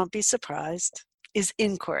third, you won't be surprised, is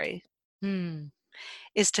inquiry.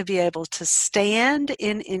 Is to be able to stand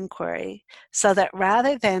in inquiry so that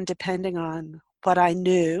rather than depending on what I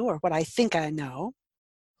knew or what I think I know,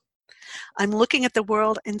 I'm looking at the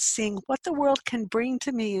world and seeing what the world can bring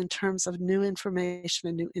to me in terms of new information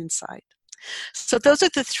and new insight. So those are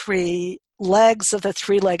the three legs of the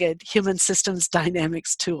three-legged human systems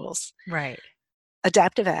dynamics tools. Right.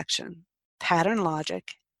 Adaptive action, pattern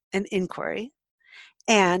logic, and inquiry.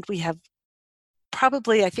 And we have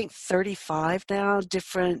probably, I think, 35 now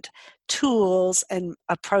different tools and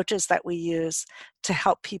approaches that we use to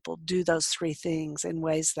help people do those three things in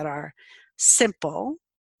ways that are simple.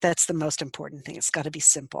 That's the most important thing. It's got to be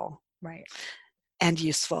simple. Right. And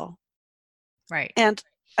useful. Right. And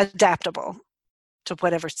adaptable to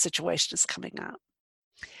whatever situation is coming up.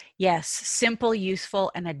 Yes, simple,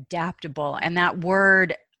 useful, and adaptable. And that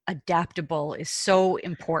word adaptable is so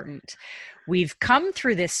important. We've come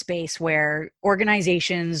through this space where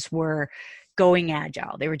organizations were going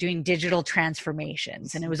agile. They were doing digital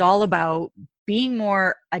transformations, and it was all about being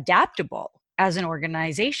more adaptable as an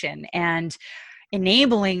organization and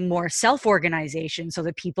enabling more self-organization so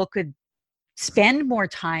that people could spend more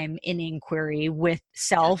time in inquiry with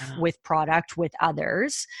self, with product, with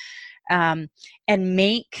others, and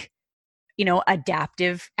make,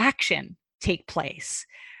 adaptive action take place.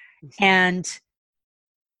 And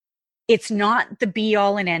it's not the be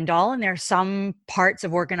all and end all. And there are some parts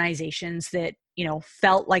of organizations that,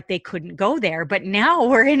 felt like they couldn't go there. But now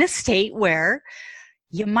we're in a state where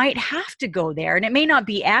you might have to go there. And it may not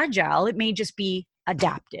be agile. It may just be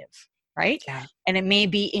adaptive, right? Yeah. And it may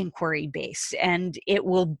be inquiry based. And it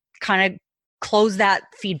will kind of close that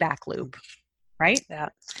feedback loop, right? Yeah.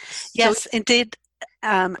 Yes, indeed.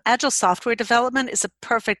 Agile software development is a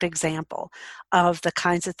perfect example of the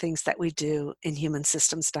kinds of things that we do in human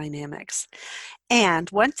systems dynamics. And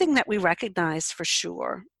one thing that we recognize for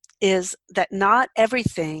sure is that not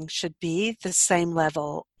everything should be the same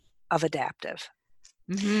level of adaptive.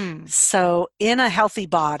 Mm-hmm. So in a healthy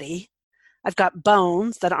body, I've got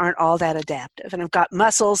bones that aren't all that adaptive, and I've got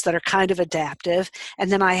muscles that are kind of adaptive,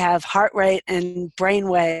 and then I have heart rate and brain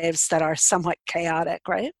waves that are somewhat chaotic,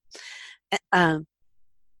 right?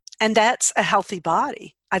 And that's a healthy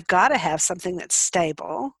body. I've got to have something that's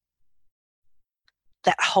stable,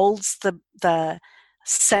 that holds the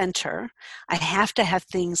center. I have to have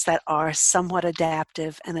things that are somewhat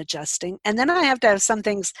adaptive and adjusting. And then I have to have some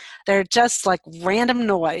things that are just like random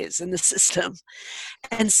noise in the system.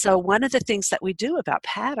 And so one of the things that we do about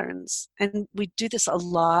patterns, and we do this a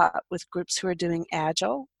lot with groups who are doing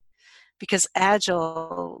Agile, because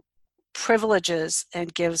Agile privileges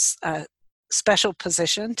and gives a special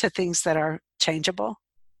position to things that are changeable.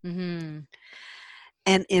 Mm-hmm.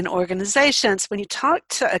 And in organizations, when you talk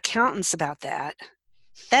to accountants about that,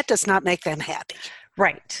 that does not make them happy.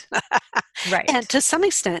 Right. Right. And to some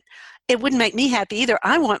extent, it wouldn't make me happy either.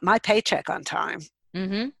 I want my paycheck on time.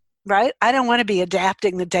 Mm-hmm. Right? I don't want to be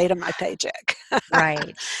adapting the date of my paycheck.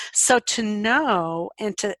 Right. So to know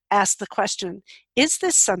and to ask the question, is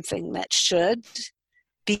this something that should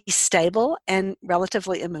be stable and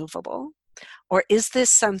relatively immovable? Or is this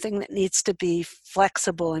something that needs to be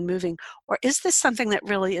flexible and moving? Or is this something that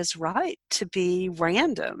really is right to be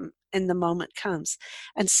random and the moment comes?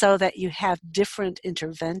 And so that you have different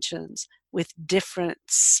interventions with different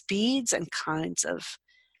speeds and kinds of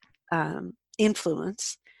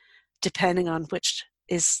influence, depending on which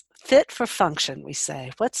is fit for function, we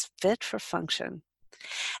say. What's fit for function?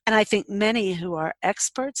 And I think many who are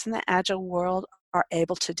experts in the Agile world are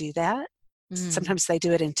able to do that. Sometimes they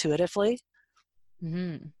do it intuitively.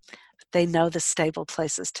 Mm-hmm. They know the stable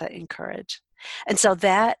places to encourage. And so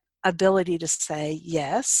that ability to say,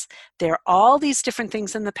 yes, there are all these different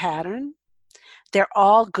things in the pattern. They're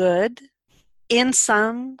all good in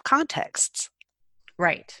some contexts.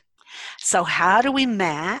 Right. So how do we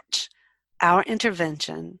match our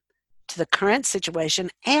intervention to the current situation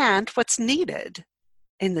and what's needed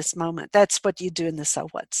in this moment? That's what you do in the so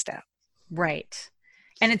what step. Right.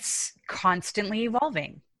 And it's constantly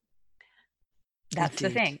evolving. That's the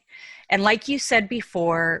Indeed. thing. And like you said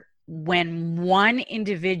before, when one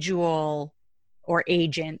individual or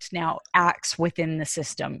agent now acts within the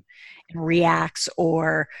system and reacts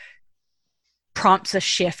or prompts a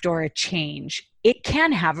shift or a change, it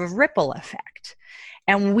can have a ripple effect.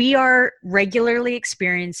 And we are regularly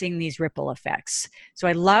experiencing these ripple effects. So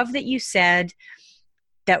I love that you said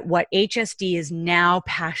that what HSD is now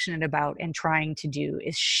passionate about and trying to do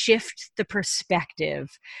is shift the perspective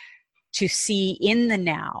to see in the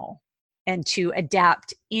now and to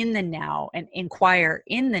adapt in the now and inquire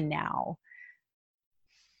in the now,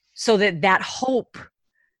 so that that hope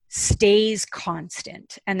stays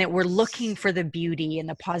constant and that we're looking for the beauty and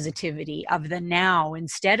the positivity of the now,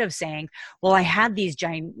 instead of saying, well, I had these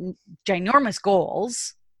ginormous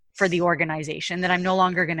goals for the organization that I'm no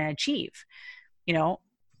longer going to achieve. You know,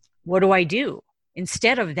 what do I do?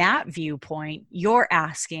 Instead of that viewpoint, you're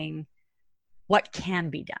asking what can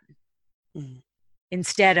be done,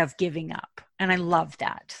 instead of giving up. And I love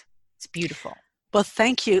that. It's beautiful. Well,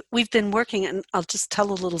 thank you. We've been working, and I'll just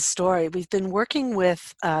tell a little story. We've been working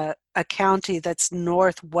with a county that's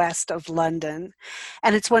northwest of London,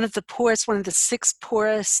 and it's one of the poorest, one of the 6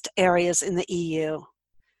 poorest areas in the EU.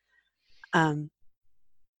 And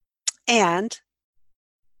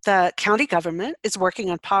the county government is working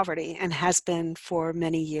on poverty and has been for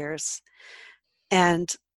many years.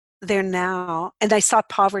 And they saw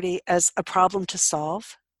poverty as a problem to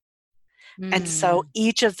solve. And so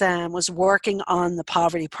each of them was working on the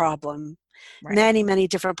poverty problem. Right. Many, many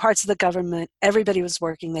different parts of the government, everybody was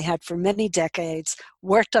working. They had for many decades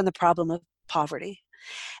worked on the problem of poverty.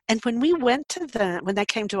 And when we went to them, when they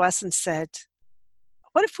came to us and said,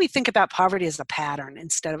 what if we think about poverty as a pattern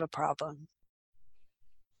instead of a problem?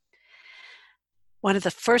 One of the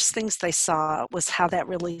first things they saw was how that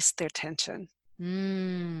released their tension.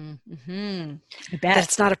 Mm-hmm.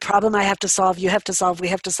 That's not a problem I have to solve, you have to solve, we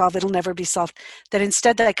have to solve, it'll never be solved. That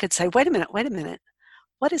instead I could say, wait a minute,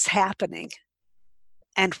 what is happening?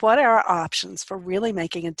 And what are our options for really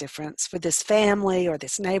making a difference for this family or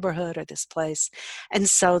this neighborhood or this place? And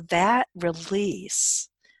so that release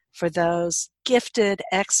for those gifted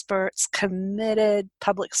experts, committed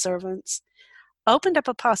public servants, opened up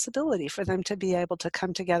a possibility for them to be able to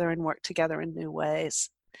come together and work together in new ways.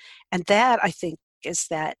 And that, I think, is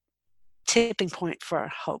that tipping point for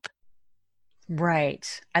hope.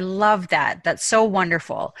 Right. I love that. That's so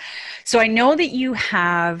wonderful. So I know that you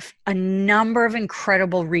have a number of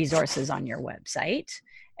incredible resources on your website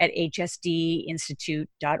at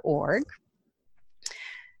hsdinstitute.org.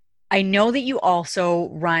 I know that you also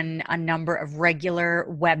run a number of regular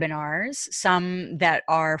webinars, some that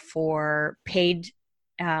are for paid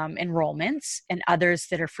enrollments and others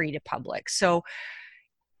that are free to public. So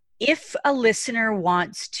if a listener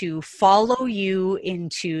wants to follow you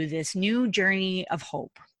into this new journey of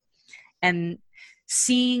hope and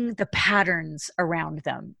seeing the patterns around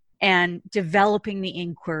them and developing the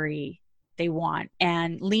inquiry they want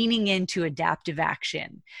and leaning into adaptive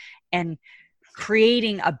action and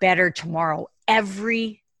creating a better tomorrow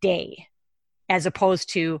every day, as opposed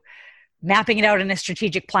to mapping it out in a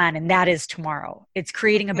strategic plan and that is tomorrow. It's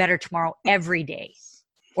creating a better tomorrow every day,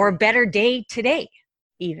 or a better day today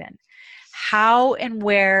even. How and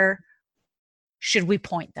where should we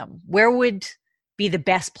point them? Where would be the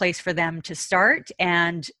best place for them to start,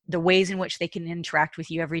 and the ways in which they can interact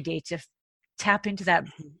with you every day to tap into that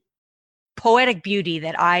poetic beauty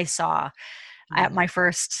that I saw at my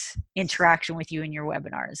first interaction with you in your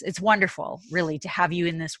webinars? It's wonderful, really, to have you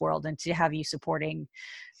in this world and to have you supporting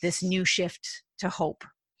this new shift to hope.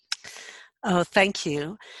 Oh, thank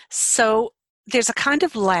you. So there's a kind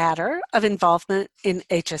of ladder of involvement in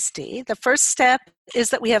HSD. The first step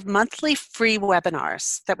is that we have monthly free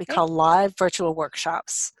webinars that we call live virtual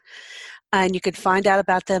workshops. And you can find out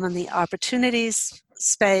about them in the opportunities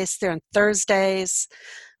space. They're on Thursdays,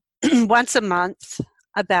 once a month,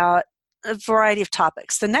 about a variety of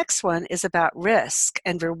topics. The next one is about risk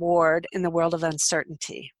and reward in the world of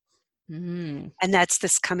uncertainty. And that's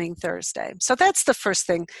this coming Thursday. So that's the first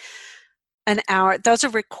thing. An hour. Those are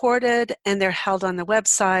recorded and they're held on the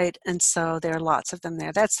website, and so there are lots of them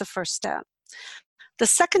there. That's the first step. The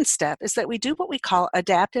second step is that we do what we call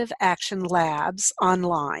adaptive action labs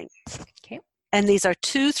online. Okay. And these are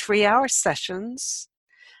 2 3-hour sessions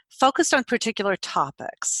focused on particular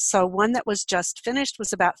topics. So one that was just finished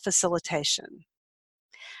was about facilitation.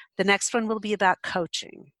 The next one will be about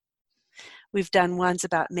coaching. We've done ones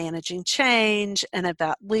about managing change and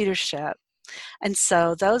about leadership. And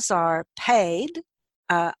so those are paid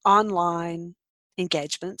online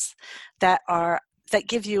engagements that are that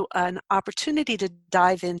give you an opportunity to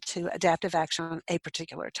dive into adaptive action on a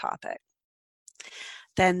particular topic.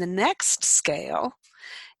 Then the next scale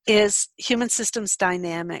is Human Systems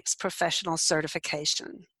Dynamics Professional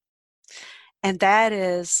Certification. And that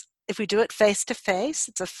is, if we do it face-to-face,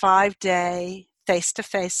 it's a 5-day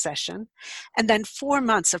face-to-face session, and then 4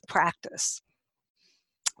 months of practice,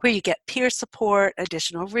 where you get peer support,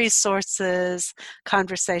 additional resources,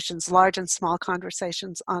 conversations, large and small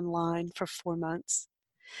conversations online for 4 months.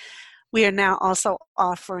 We are now also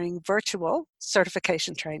offering virtual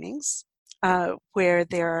certification trainings, where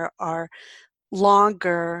there are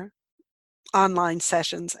longer online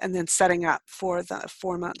sessions and then setting up for the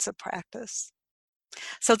 4 months of practice.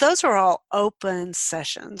 So those are all open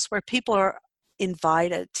sessions where people are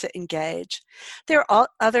invited to engage. There are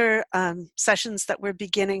other sessions that we're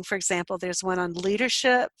beginning. For example, there's one on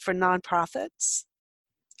leadership for nonprofits,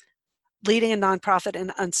 leading a nonprofit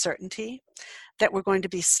in uncertainty, that we're going to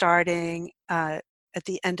be starting at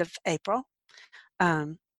the end of April.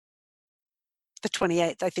 The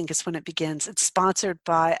 28th, I think, is when it begins. It's sponsored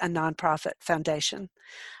by a nonprofit foundation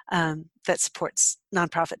that supports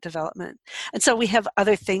nonprofit development. And so we have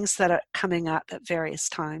other things that are coming up at various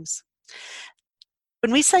times.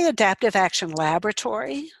 When we say adaptive action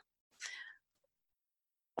laboratory,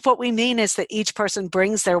 what we mean is that each person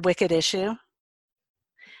brings their wicked issue,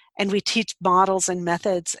 and we teach models and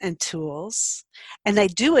methods and tools, and they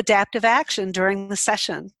do adaptive action during the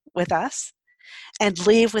session with us and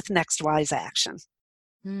leave with next wise action.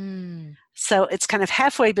 So it's kind of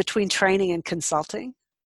halfway between training and consulting.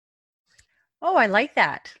 Oh, I like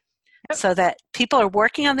that. Yep. So that people are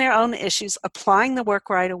working on their own issues, applying the work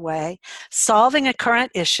right away, solving a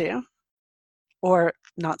current issue, or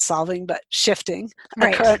not solving, but shifting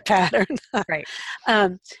a current pattern. Right.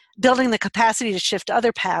 Building the capacity to shift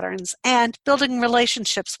other patterns, and building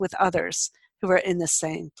relationships with others who are in the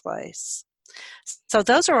same place. So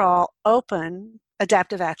those are all open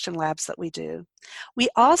adaptive action labs that we do. We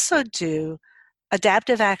also do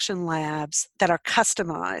adaptive action labs that are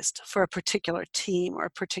customized for a particular team or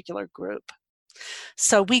a particular group.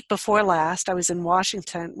 So week before last, I was in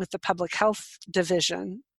Washington with the Public Health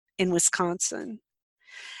Division in Wisconsin,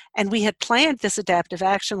 and we had planned this adaptive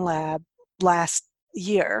action lab last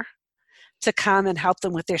year to come and help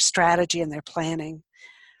them with their strategy and their planning.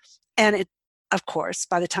 And it, of course,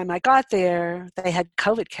 by the time I got there, they had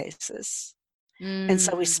COVID cases. And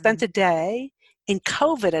so we spent a day in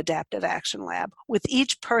COVID adaptive action lab with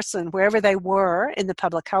each person, wherever they were in the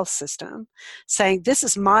public health system, saying, this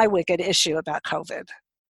is my wicked issue about COVID.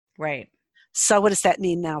 Right. So what does that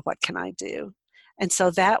mean now? What can I do? And so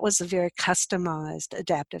that was a very customized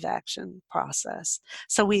adaptive action process.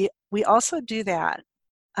 So we also do that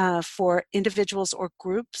for individuals or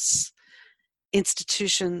groups,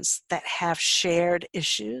 institutions that have shared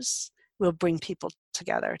issues. We'll bring people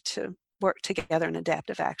together to work together in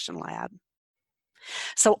adaptive action lab.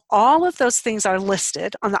 So all of those things are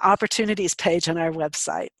listed on the opportunities page on our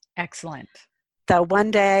website. Excellent. The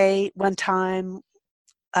one day, one time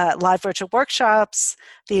live virtual workshops,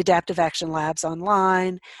 the adaptive action labs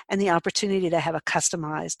online, and the opportunity to have a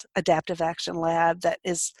customized adaptive action lab that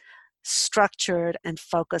is structured and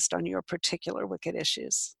focused on your particular wicked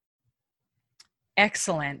issues.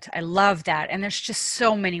 Excellent. I love that. And there's just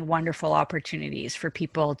so many wonderful opportunities for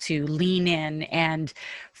people to lean in and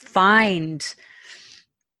find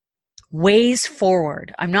ways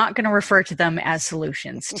forward. I'm not going to refer to them as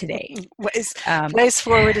solutions today. Ways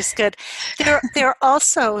forward is good. There are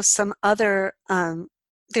also some other,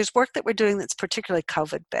 there's work that we're doing that's particularly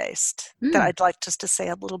COVID-based that I'd like just to say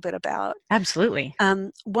a little bit about. Absolutely.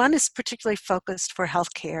 One is particularly focused for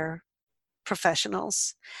healthcare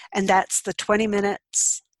professionals, and that's the 20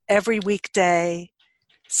 minutes every weekday.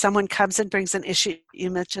 Someone comes and brings an issue. You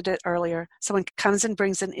mentioned it earlier. Someone comes and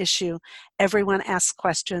brings an issue. Everyone asks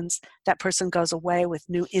questions. That person goes away with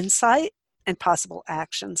new insight and possible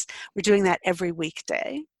actions. We're doing that every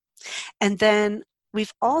weekday. And then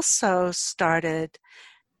we've also started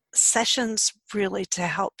sessions really to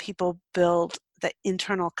help people build the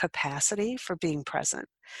internal capacity for being present.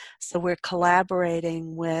 So we're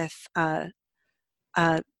collaborating with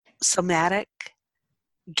somatic,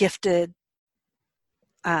 gifted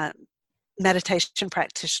meditation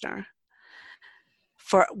practitioner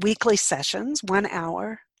for weekly sessions, 1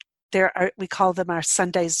 hour. We call them our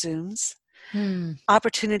Sunday Zooms.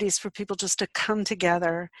 Opportunities for people just to come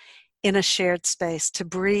together in a shared space, to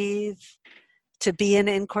breathe, to be in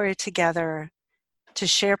inquiry together, to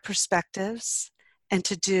share perspectives, and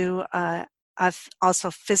to do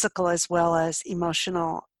also physical as well as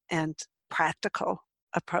emotional and practical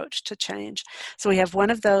approach to change. So we have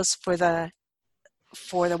one of those for the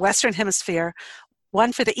for the Western Hemisphere,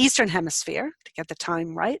 one for the Eastern Hemisphere to get the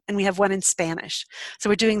time right, and we have one in Spanish. So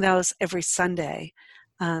we're doing those every Sunday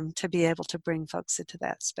to be able to bring folks into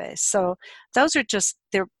that space. So those are just,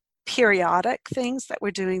 they're periodic things that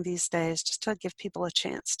we're doing these days just to give people a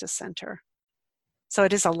chance to center. So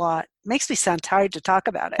it is a lot. Makes me sound tired to talk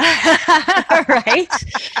about it. Right?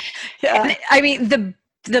 Yeah. And, I mean,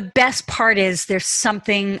 the best part is there's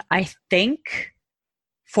something, I think,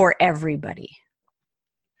 for everybody.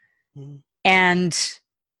 Mm. And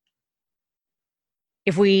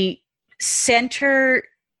if we center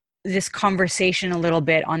this conversation a little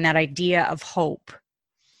bit on that idea of hope,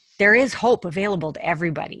 there is hope available to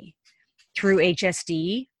everybody through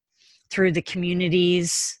HSD, through the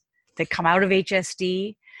communities that come out of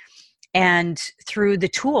HSD, and through the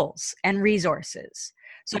tools and resources.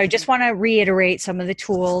 So I just want to reiterate some of the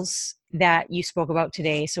tools that you spoke about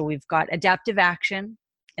today. So we've got adaptive action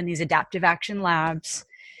and these adaptive action labs,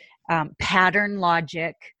 pattern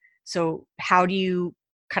logic. So how do you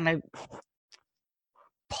kind of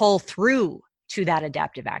pull through to that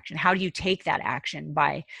adaptive action? How do you take that action?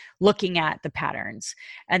 By looking at the patterns.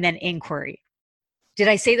 And then inquiry. Did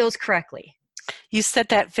I say those correctly? You said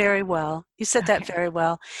that very well. You said that very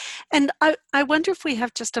well. And I wonder if we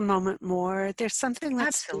have just a moment more. There's something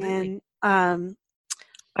that's been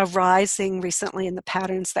arising recently in the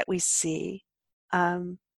patterns that we see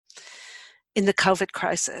in the COVID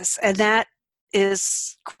crisis, and that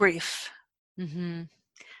is grief. Mm-hmm.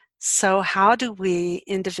 So how do we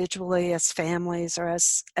individually, as families, or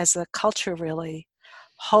as a culture really,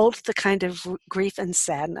 hold the kind of grief and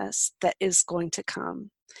sadness that is going to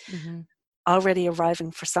come, already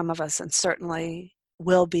arriving for some of us, and certainly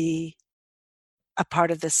will be a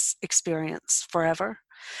part of this experience forever?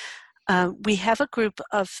 We have a group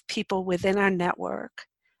of people within our network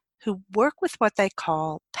who work with what they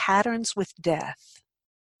call patterns with death.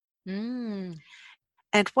 And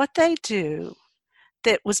what they do,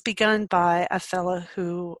 that was begun by a fellow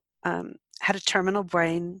who had a terminal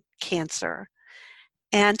brain cancer,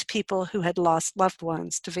 and people who had lost loved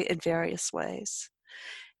ones in various ways.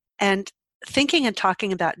 And thinking and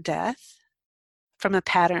talking about death from a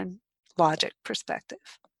pattern logic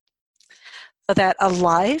perspective. So that a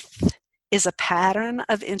life is a pattern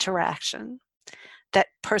of interaction, that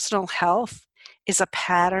personal health is a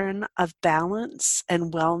pattern of balance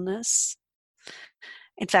and wellness.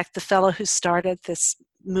 In fact, the fellow who started this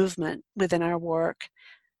movement within our work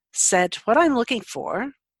said, what I'm looking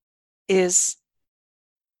for is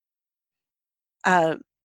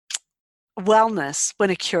wellness when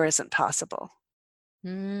a cure isn't possible.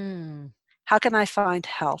 How can I find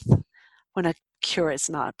health when a cure is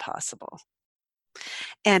not possible?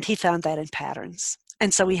 And he found that in patterns.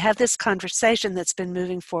 And so we have this conversation that's been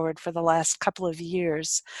moving forward for the last couple of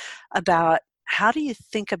years about how do you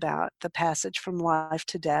think about the passage from life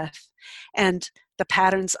to death and the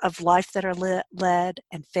patterns of life that are led,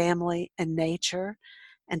 and family and nature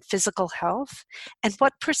and physical health, and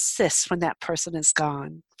what persists when that person is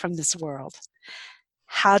gone from this world.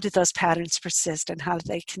 How do those patterns persist, and how do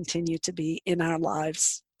they continue to be in our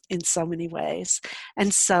lives in so many ways?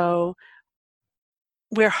 And so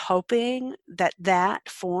we're hoping that that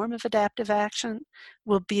form of adaptive action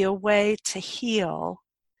will be a way to heal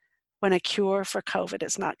when a cure for COVID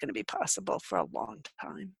is not going to be possible for a long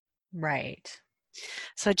time. Right.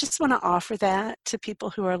 So I just want to offer that to people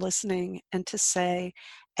who are listening, and to say,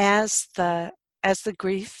 as the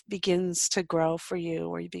grief begins to grow for you,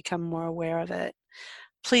 or you become more aware of it,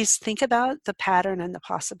 please think about the pattern and the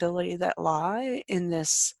possibility that lie in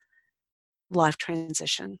this life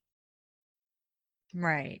transition.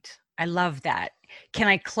 Right. I love that. Can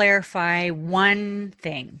I clarify one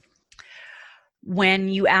thing? When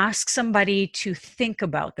you ask somebody to think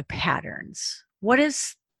about the patterns, what are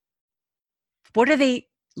they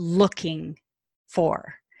looking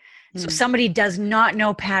for? So somebody does not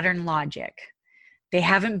know pattern logic. They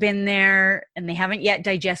haven't been there, and they haven't yet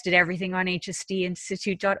digested everything on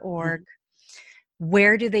hsdinstitute.org.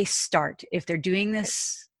 Where do they start if they're doing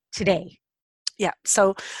this today? Yeah.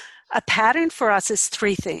 So a pattern for us is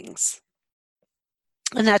three things.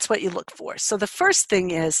 And that's what you look for. So the first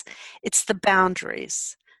thing is, it's the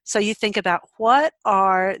boundaries. So you think about, what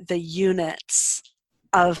are the units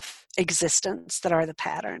of existence that are the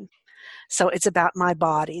pattern? So it's about my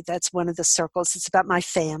body. That's one of the circles. It's about my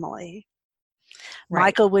family. Right.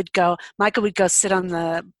 Michael would go sit on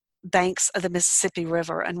the banks of the Mississippi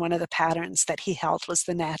River, and one of the patterns that he held was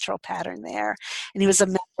the natural pattern there. And he was a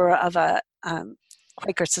member of a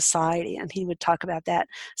Quaker society, and he would talk about that.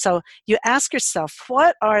 So you ask yourself,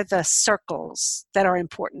 what are the circles that are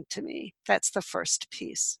important to me? That's the first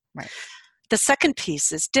piece. Right. The second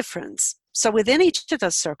piece is difference. So within each of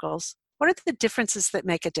those circles, what are the differences that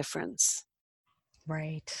make a difference?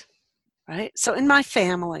 Right. Right? So in my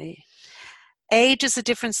family, age is a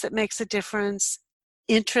difference that makes a difference.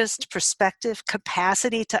 Interest, perspective,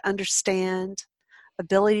 capacity to understand,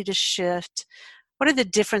 ability to shift. What are the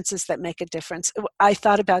differences that make a difference? I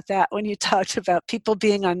thought about that when you talked about people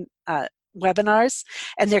being on webinars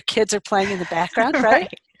and their kids are playing in the background, right?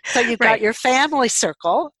 Right. So you've got Right. your family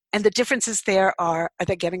circle, and the differences there are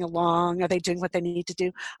they getting along? Are they doing what they need to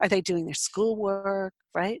do? Are they doing their schoolwork,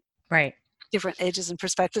 right? Right. Different ages and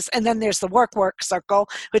perspectives. And then there's the work circle,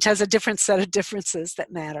 which has a different set of differences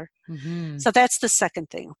that matter. Mm-hmm. So that's the second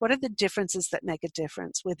thing. What are the differences that make a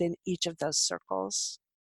difference within each of those circles?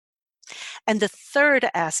 And the third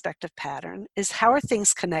aspect of pattern is how are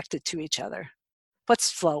things connected to each other?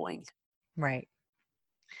 What's flowing? Right.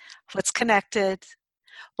 What's connected?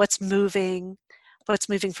 What's moving? What's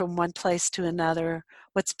moving from one place to another?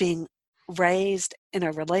 What's being raised in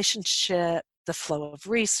a relationship? The flow of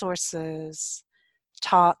resources,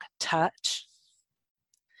 talk, touch.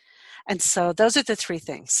 And so those are the three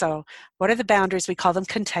things. So what are the boundaries? We call them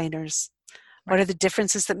containers. What are the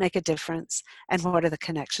differences that make a difference? And what are the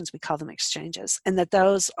connections? We call them exchanges. And that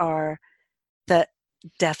those are the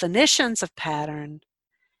definitions of pattern,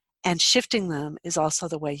 and shifting them is also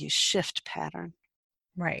the way you shift pattern.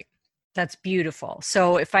 Right. That's beautiful.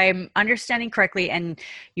 So if I'm understanding correctly, and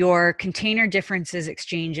your container differences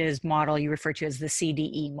exchanges model you refer to as the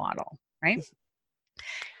CDE model, right?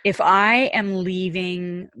 If I am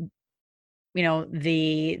leaving,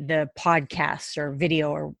 the podcast or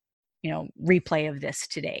video or, replay of this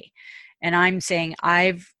today, and I'm saying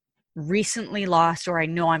I've recently lost, or I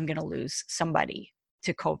know I'm going to lose somebody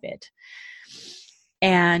to COVID,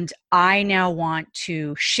 and I now want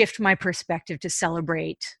to shift my perspective to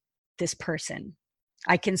celebrate this person,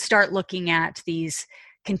 I can start looking at these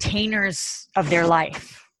containers of their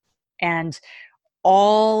life and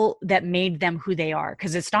all that made them who they are.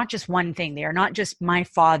 Because it's not just one thing. They are not just my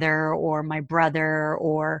father or my brother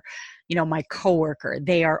or, my coworker.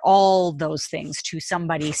 They are all those things to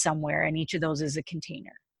somebody somewhere, and each of those is a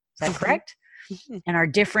container. Is that correct? Mm-hmm. And our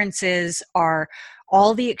differences are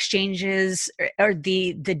all the exchanges or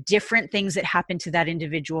the different things that happen to that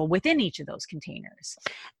individual within each of those containers.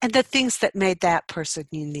 And the things that made that person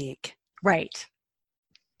unique. Right.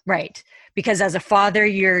 Right. Because as a father,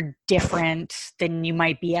 you're different than you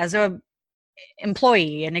might be as a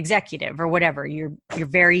employee, an executive, or whatever. You're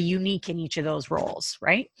very unique in each of those roles,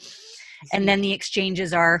 right? And then the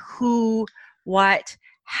exchanges are who, what,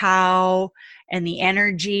 how, and the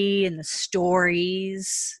energy and the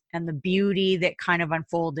stories and the beauty that kind of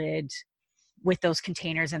unfolded with those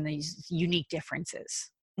containers and these unique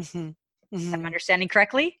differences. Mm-hmm. Mm-hmm. I'm understanding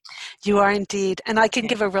correctly? You are indeed. And I can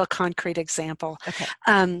give a real concrete example. Okay.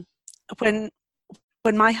 When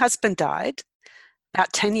my husband died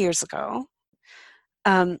about 10 years ago,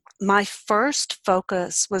 my first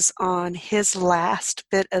focus was on his last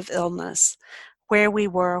bit of illness, where we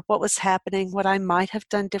were, what was happening, what I might have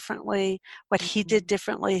done differently, what he did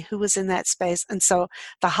differently, who was in that space. And so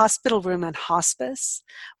the hospital room and hospice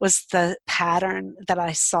was the pattern that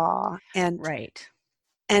I saw and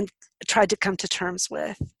tried to come to terms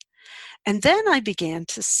with. And then I began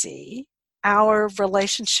to see our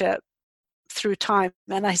relationship through time,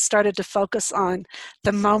 and I started to focus on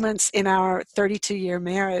the moments in our 32-year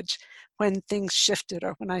marriage when things shifted,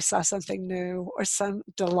 or when I saw something new or some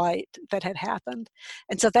delight that had happened.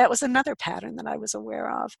 And so that was another pattern that I was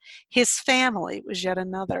aware of. His family was yet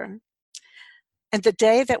another. And the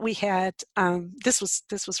day that we had, this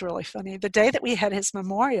was really funny, the day that we had his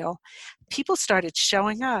memorial, people started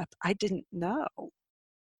showing up I didn't know.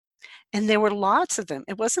 And there were lots of them.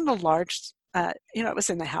 It wasn't a large, it was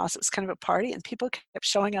in the house. It was kind of a party, and people kept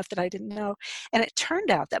showing up that I didn't know. And it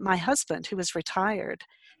turned out that my husband, who was retired,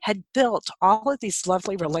 had built all of these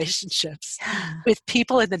lovely relationships with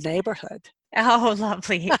people in the neighborhood. Oh,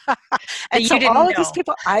 lovely. And so all of these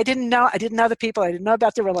people, I didn't know the people. I didn't know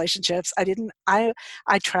about the relationships. I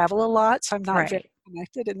travel a lot, so I'm not very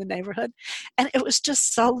connected in the neighborhood. And it was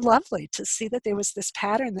just so lovely to see that there was this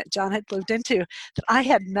pattern that John had moved into that I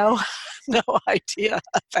had no idea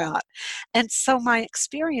about. And so my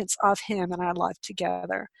experience of him and our life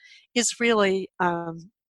together is really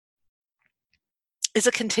is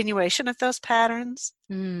a continuation of those patterns.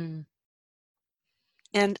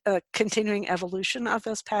 And a continuing evolution of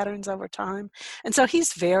those patterns over time. And so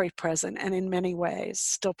he's very present, and in many ways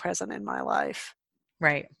still present in my life.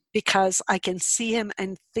 Right. Because I can see him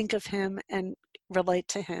and think of him and relate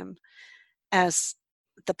to him as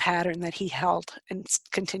the pattern that he held and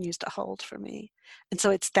continues to hold for me. And so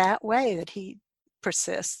it's that way that he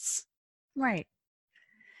persists. Right.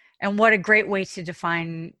 And what a great way to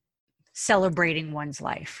define celebrating one's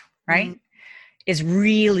life, right? Is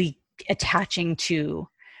really attaching to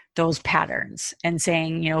those patterns and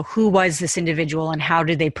saying, who was this individual and how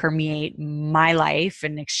did they permeate my life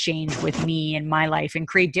and exchange with me in my life and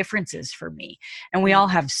create differences for me? And we all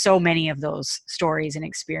have so many of those stories and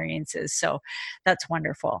experiences. So that's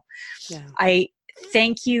wonderful. Yeah. I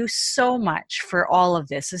thank you so much for all of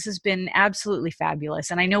this. This has been absolutely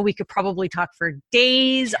fabulous. And I know we could probably talk for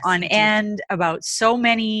days on end about so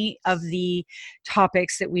many of the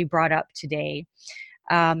topics that we brought up today.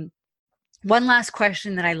 One last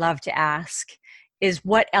question that I love to ask is,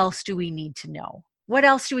 what else do we need to know? What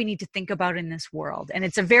else do we need to think about in this world? And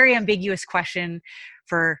it's a very ambiguous question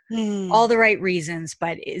for all the right reasons,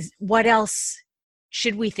 but what else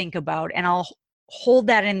should we think about? And I'll hold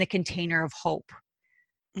that in the container of hope.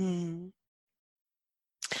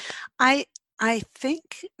 I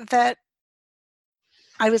think that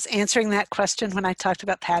I was answering that question when I talked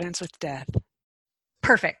about patterns with death.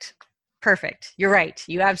 Perfect. You're right.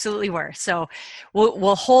 You absolutely were. So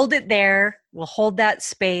we'll hold it there. We'll hold that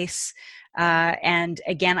space. And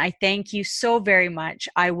again, I thank you so very much.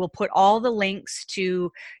 I will put all the links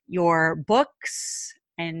to your books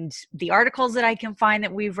and the articles that I can find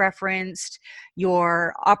that we've referenced,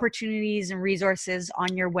 your opportunities and resources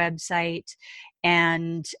on your website,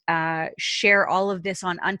 and share all of this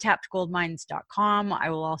on untappedgoldmines.com. I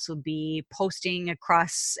will also be posting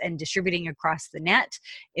across and distributing across the net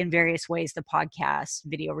in various ways, the podcast,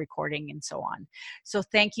 video recording, and so on. So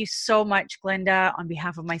thank you so much, Glenda, on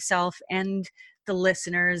behalf of myself and the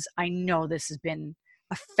listeners. I know this has been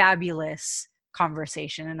a fabulous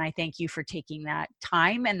conversation, and I thank you for taking that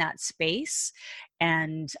time and that space,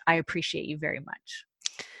 and I appreciate you very much.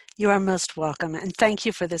 You are most welcome, and thank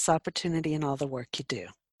you for this opportunity and all the work you do.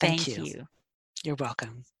 Thank you. You. You're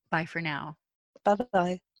welcome. Bye for now.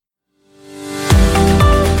 Bye-bye.